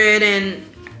 300 and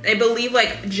I believe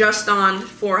like just on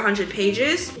 400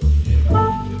 pages.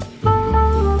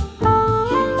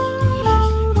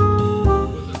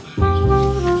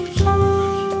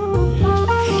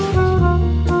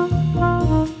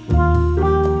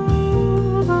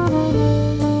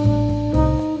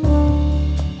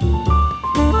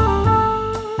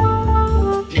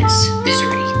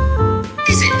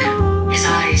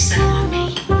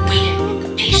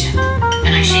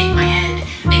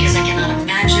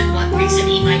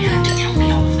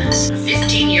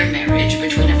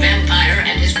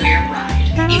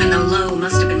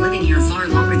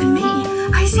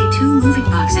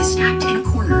 Stacked in a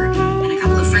corner, and a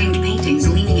couple of framed paintings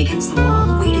leaning against the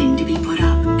wall, waiting to be put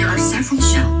up. There are several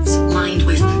shelves lined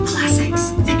with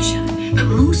classics, fiction, but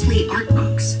mostly art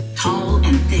books, tall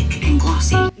and thick and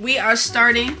glossy. We are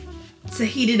starting to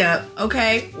heat it up,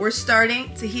 okay? We're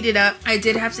starting to heat it up. I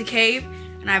did have to cave,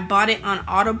 and I bought it on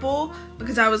Audible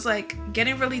because I was like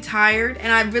getting really tired,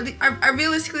 and I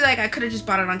realistically like I could have just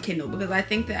bought it on Kindle, because I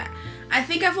think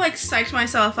I've like psyched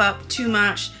myself up too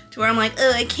much to where I'm like,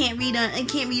 oh, I can't read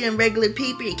on regular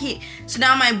paper. I can't. So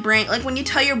now my brain, like when you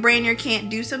tell your brain you can't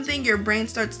do something, your brain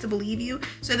starts to believe you.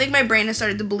 So I think my brain has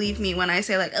started to believe me when I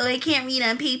say like, oh, I can't read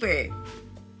on paper.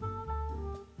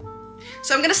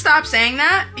 So I'm gonna stop saying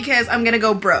that because I'm gonna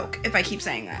go broke if I keep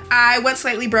saying that. I went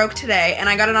slightly broke today and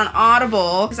I got it on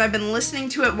Audible because I've been listening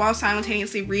to it while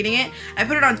simultaneously reading it. I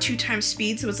put it on 2x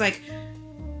speed, so it's like,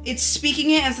 it's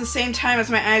speaking it at the same time as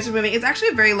my eyes are moving. It's actually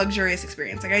a very luxurious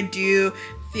experience. Like I do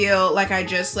feel like I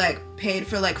just like paid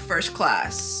for like first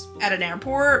class at an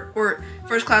airport or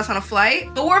first class on a flight.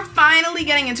 But we're finally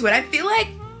getting into it. I feel like,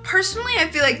 personally, I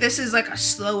feel like this is like a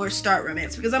slower start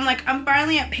romance because I'm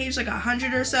finally at page like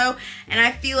 100 or so, and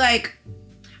I feel like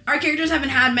our characters haven't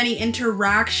had many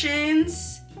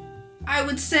interactions, I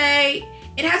would say.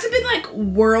 It hasn't been like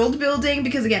world building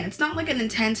because again, it's not like an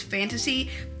intense fantasy.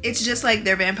 It's just like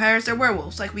they're vampires, they're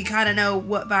werewolves. Like we kind of know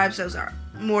what vibes those are.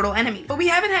 Mortal enemies. But we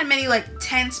haven't had many like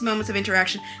tense moments of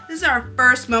interaction. This is our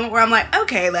first moment where I'm like,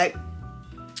 okay, like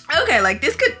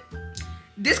this could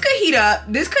heat up.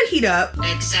 This could heat up.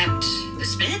 Except the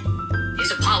spit?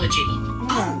 His apology.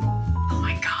 Oh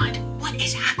my God, what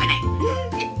is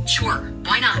happening? Sure,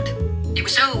 why not? It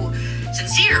was so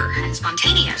sincere and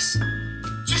spontaneous.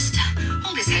 Just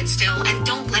hold his head still and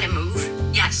don't let him move.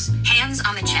 Yes, hands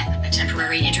on the chin, a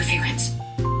temporary interference.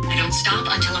 I don't stop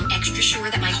until I'm extra sure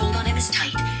that my hold on him is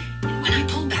tight. And when I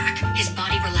pull back, his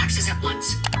body relaxes at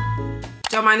once.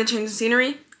 Don't mind the change of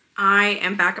scenery. I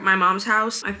am back at my mom's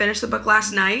house. I finished the book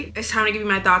last night. It's time to give you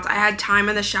my thoughts. I had time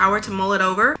in the shower to mull it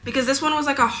over because this one was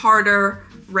like a harder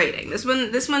rating. This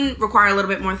one required a little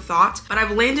bit more thought, but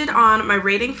I've landed on my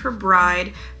rating for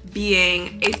Bride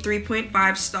being a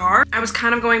 3.5 star. I was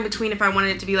kind of going between if I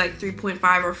wanted it to be like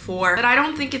 3.5 or 4, but I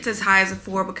don't think it's as high as a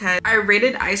 4 because I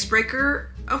rated Icebreaker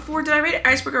a 4. Did I rate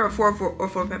Icebreaker a 4 or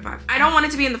 4.5? I don't want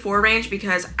it to be in the 4 range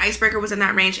because Icebreaker was in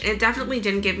that range and it definitely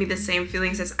didn't give me the same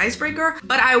feelings as Icebreaker,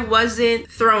 but I wasn't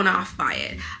thrown off by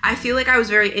it. I feel like I was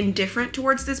very indifferent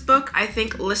towards this book. I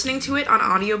think listening to it on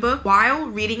audiobook while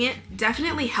reading it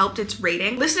definitely helped its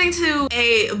rating. Listening to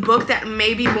a book that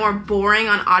may be more boring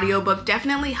on audiobook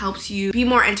definitely helps you be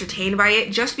more entertained by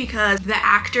it just because the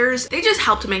actors, they just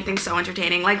help to make things so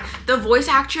entertaining. Like the voice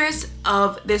actress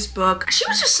of this book, she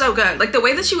was just so good. Like the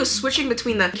way that she was switching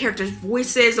between the characters'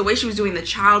 voices, the way she was doing the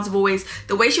child's voice,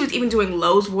 the way she was even doing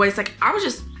Lo's voice, like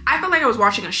I felt like I was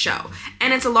watching a show.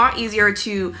 And it's a lot easier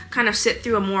to kind of sit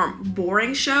through a more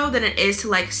boring show than it is to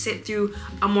like sit through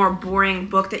a more boring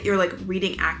book that you're like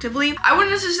reading actively. I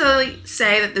wouldn't necessarily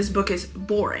say that this book is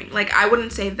boring. Like I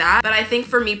wouldn't say that, but I think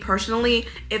for me personally,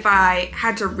 if I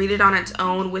had to read it on its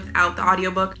own without the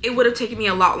audiobook, it would have taken me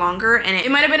a lot longer and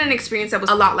it might have been an experience that was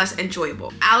a lot less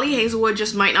enjoyable. 𝐿𝐸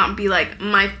just might not be like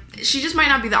she just might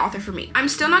not be the author for me. I'm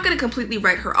still not gonna completely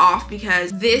write her off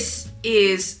because this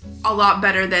is a lot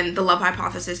better than The Love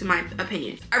Hypothesis in my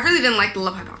opinion. I really didn't like The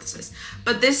Love Hypothesis,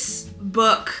 but this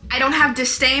book, I don't have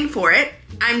disdain for it.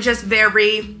 I'm just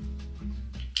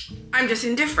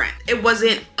indifferent. It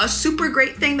wasn't a super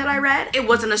great thing that I read. It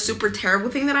wasn't a super terrible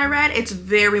thing that I read. It's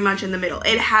very much in the middle.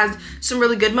 It has some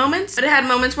really good moments, but it had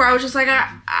moments where I was just like,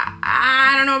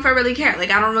 I don't know if I really care. Like,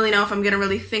 I don't really know if I'm gonna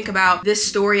really think about this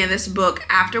story and this book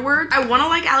afterward. I wanna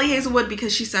like 𝐿𝐸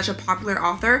because she's such a popular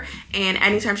author, and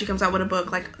anytime she comes out with a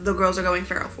book, like the girls are going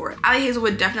feral for it.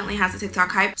 𝐿𝐸 definitely has the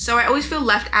TikTok hype, so I always feel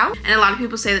left out, and a lot of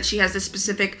people say that she has this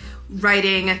specific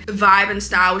writing vibe and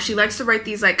style where she likes to write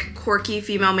these like quirky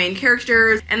female main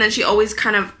characters, and then she always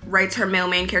kind of writes her male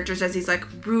main characters as these like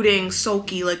brooding,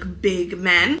 sulky, like big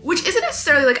men, which isn't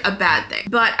necessarily like a bad thing,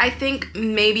 but I think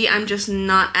maybe I'm just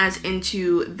not as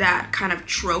into that kind of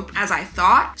trope as I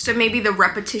thought. So maybe the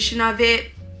repetition of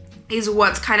it is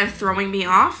what's kind of throwing me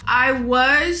off. I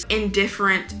was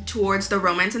indifferent towards the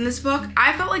romance in this book.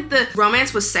 I felt like the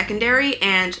romance was secondary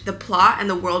and the plot and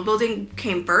the world building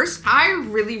came first. I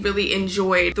really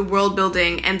enjoyed the world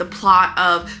building and the plot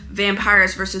of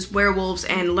vampires versus werewolves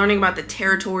and learning about the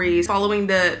territories, following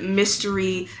the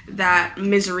mystery that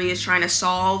Misery is trying to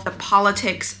solve, the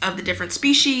politics of the different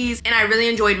species, and I really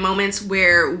enjoyed moments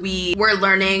where we were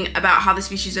learning about how the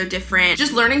species are different,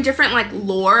 just learning different like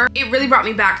lore. It really brought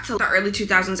me back to the early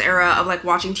 2000s era of like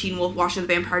watching Teen Wolf, watching the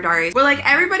Vampire Diaries, where like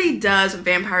everybody does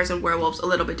vampires and werewolves a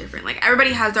little bit different. Like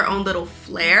everybody has their own little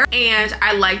flair, and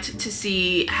I liked to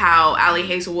see how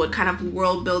𝐿𝐸 kind of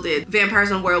world builded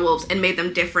vampires and werewolves and made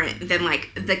them different than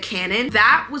like the canon.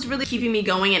 That was really keeping me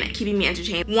going and keeping me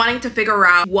entertained. Wanting to figure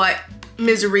out what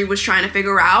Misery was trying to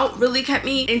figure out really kept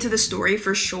me into the story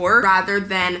for sure, rather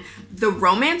than the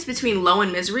romance between Lo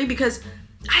and Misery, because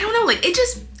I don't know, like it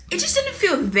just didn't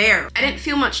feel there. I didn't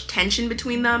feel much tension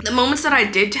between them. The moments that I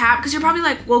did tap, because you're probably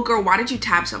like, well girl, why did you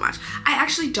tap so much? I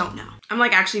actually don't know. I'm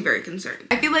like actually very concerned.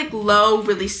 I feel like Lo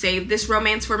really saved this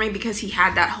romance for me because he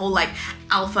had that whole like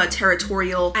alpha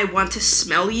territorial, I want to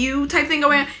smell you type thing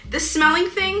going on. The smelling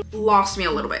thing lost me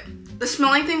a little bit. The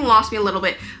smelling thing lost me a little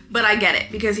bit, but I get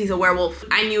it because he's a werewolf.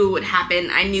 I knew it would happen.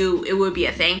 I knew it would be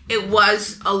a thing. It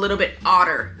was a little bit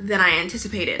odder than I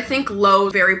anticipated. I think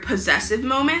Lo's very possessive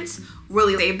moments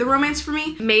really saved the romance for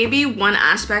me. Maybe one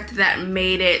aspect that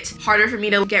made it harder for me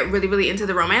to get really into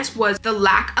the romance was the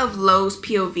lack of Lo's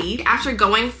POV. After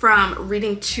going from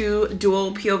reading 2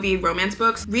 dual POV romance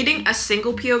books, reading a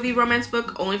single POV romance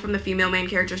book only from the female main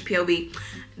character's POV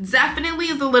definitely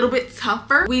is a little bit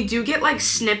tougher. We do get like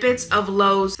snippets of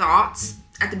Lo's thoughts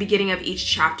at the beginning of each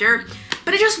chapter,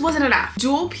 but it just wasn't enough.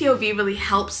 Dual POV really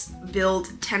helps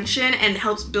build tension and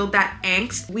helps build that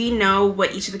angst. We know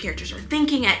what each of the characters are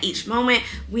thinking at each moment.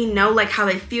 We know like how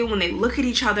they feel when they look at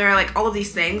each other, like all of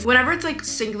these things. Whenever it's like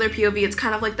singular POV, it's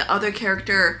kind of like the other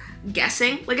character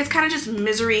guessing. Like it's kind of just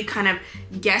Misery kind of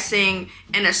guessing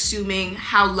and assuming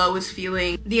how Lo is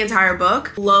feeling the entire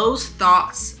book. Lo's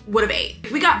thoughts would have ate.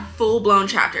 If we got full-blown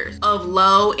chapters of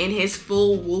Lo in his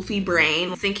full wolfy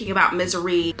brain thinking about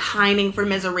Misery, pining for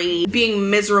Misery,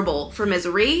 being miserable for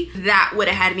Misery, that would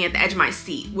have had me at the edge of my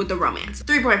seat with the romance.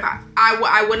 3.5.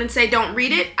 I wouldn't say don't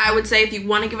read it. I would say if you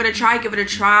want to give it a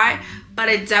try, but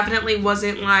it definitely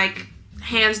wasn't like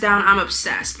hands down I'm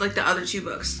obsessed like the other 2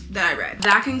 books that I read.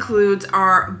 That concludes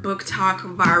our book talk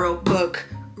viral book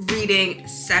reading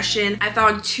session. I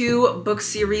found 2 book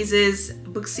series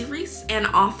and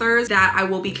authors that I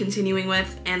will be continuing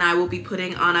with and I will be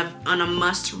putting on a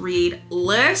must-read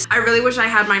list. I really wish I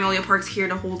had Magnolia Parks here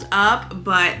to hold up,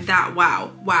 but that,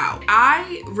 wow.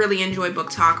 I really enjoy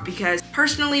BookTok because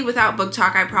personally without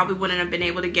BookTok, I probably wouldn't have been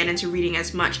able to get into reading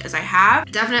as much as I have.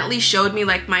 Definitely showed me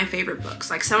like my favorite books.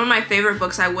 Like some of my favorite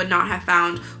books I would not have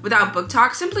found without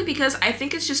BookTok, simply because I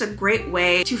think it's just a great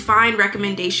way to find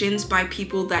recommendations by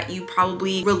people that you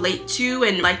probably relate to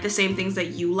and like the same things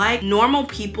that you like. Normal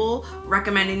people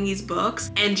recommending these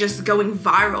books and just going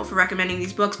viral for recommending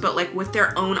these books, but like with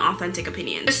their own authentic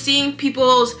opinion. Just seeing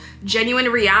people's genuine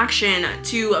reaction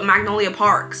to Magnolia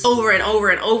Parks over and over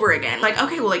and over again. Like,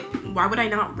 okay, well, like, why would I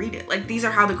not read it? Like, these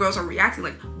are how the girls are reacting.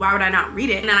 Like, why would I not read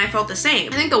it? And then I felt the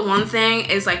same. I think the one thing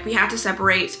is like, we have to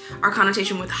separate our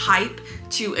connotation with hype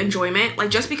to enjoyment. Like,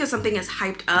 just because something is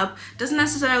hyped up doesn't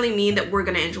necessarily mean that we're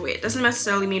gonna enjoy it. Doesn't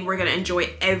necessarily mean we're gonna enjoy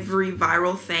every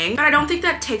viral thing. But I don't think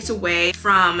that takes away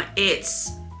from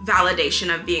its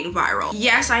validation of being viral.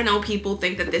 Yes, I know people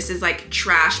think that this is like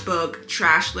trash book,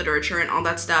 trash literature and all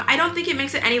that stuff. I don't think it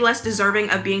makes it any less deserving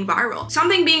of being viral.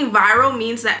 Something being viral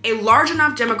means that a large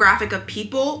enough demographic of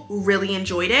people really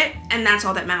enjoyed it, and that's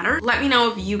all that matters. Let me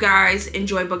know if you guys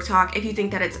enjoy BookTok, if you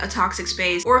think that it's a toxic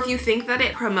space, or if you think that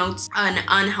it promotes an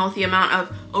unhealthy amount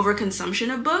of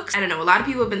overconsumption of books. I don't know, a lot of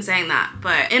people have been saying that,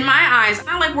 but in my eyes, it's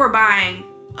not like we're buying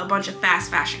a bunch of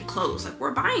fast fashion clothes. Like,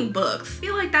 we're buying books. I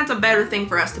feel like that's a better thing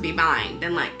for us to be buying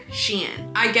than like Shein.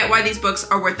 I get why these books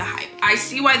are worth the hype. I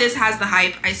see why this has the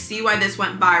hype. I see why this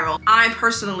went viral. I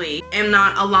personally am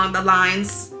not along the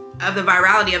lines of the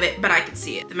virality of it, but I can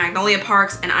see it. The Magnolia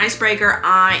Parks and Icebreaker,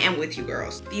 I am with you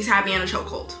girls. These have me in a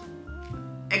chokehold.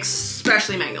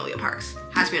 Especially Magnolia Parks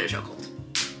has me in a chokehold.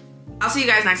 I'll see you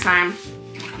guys next time.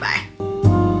 Bye.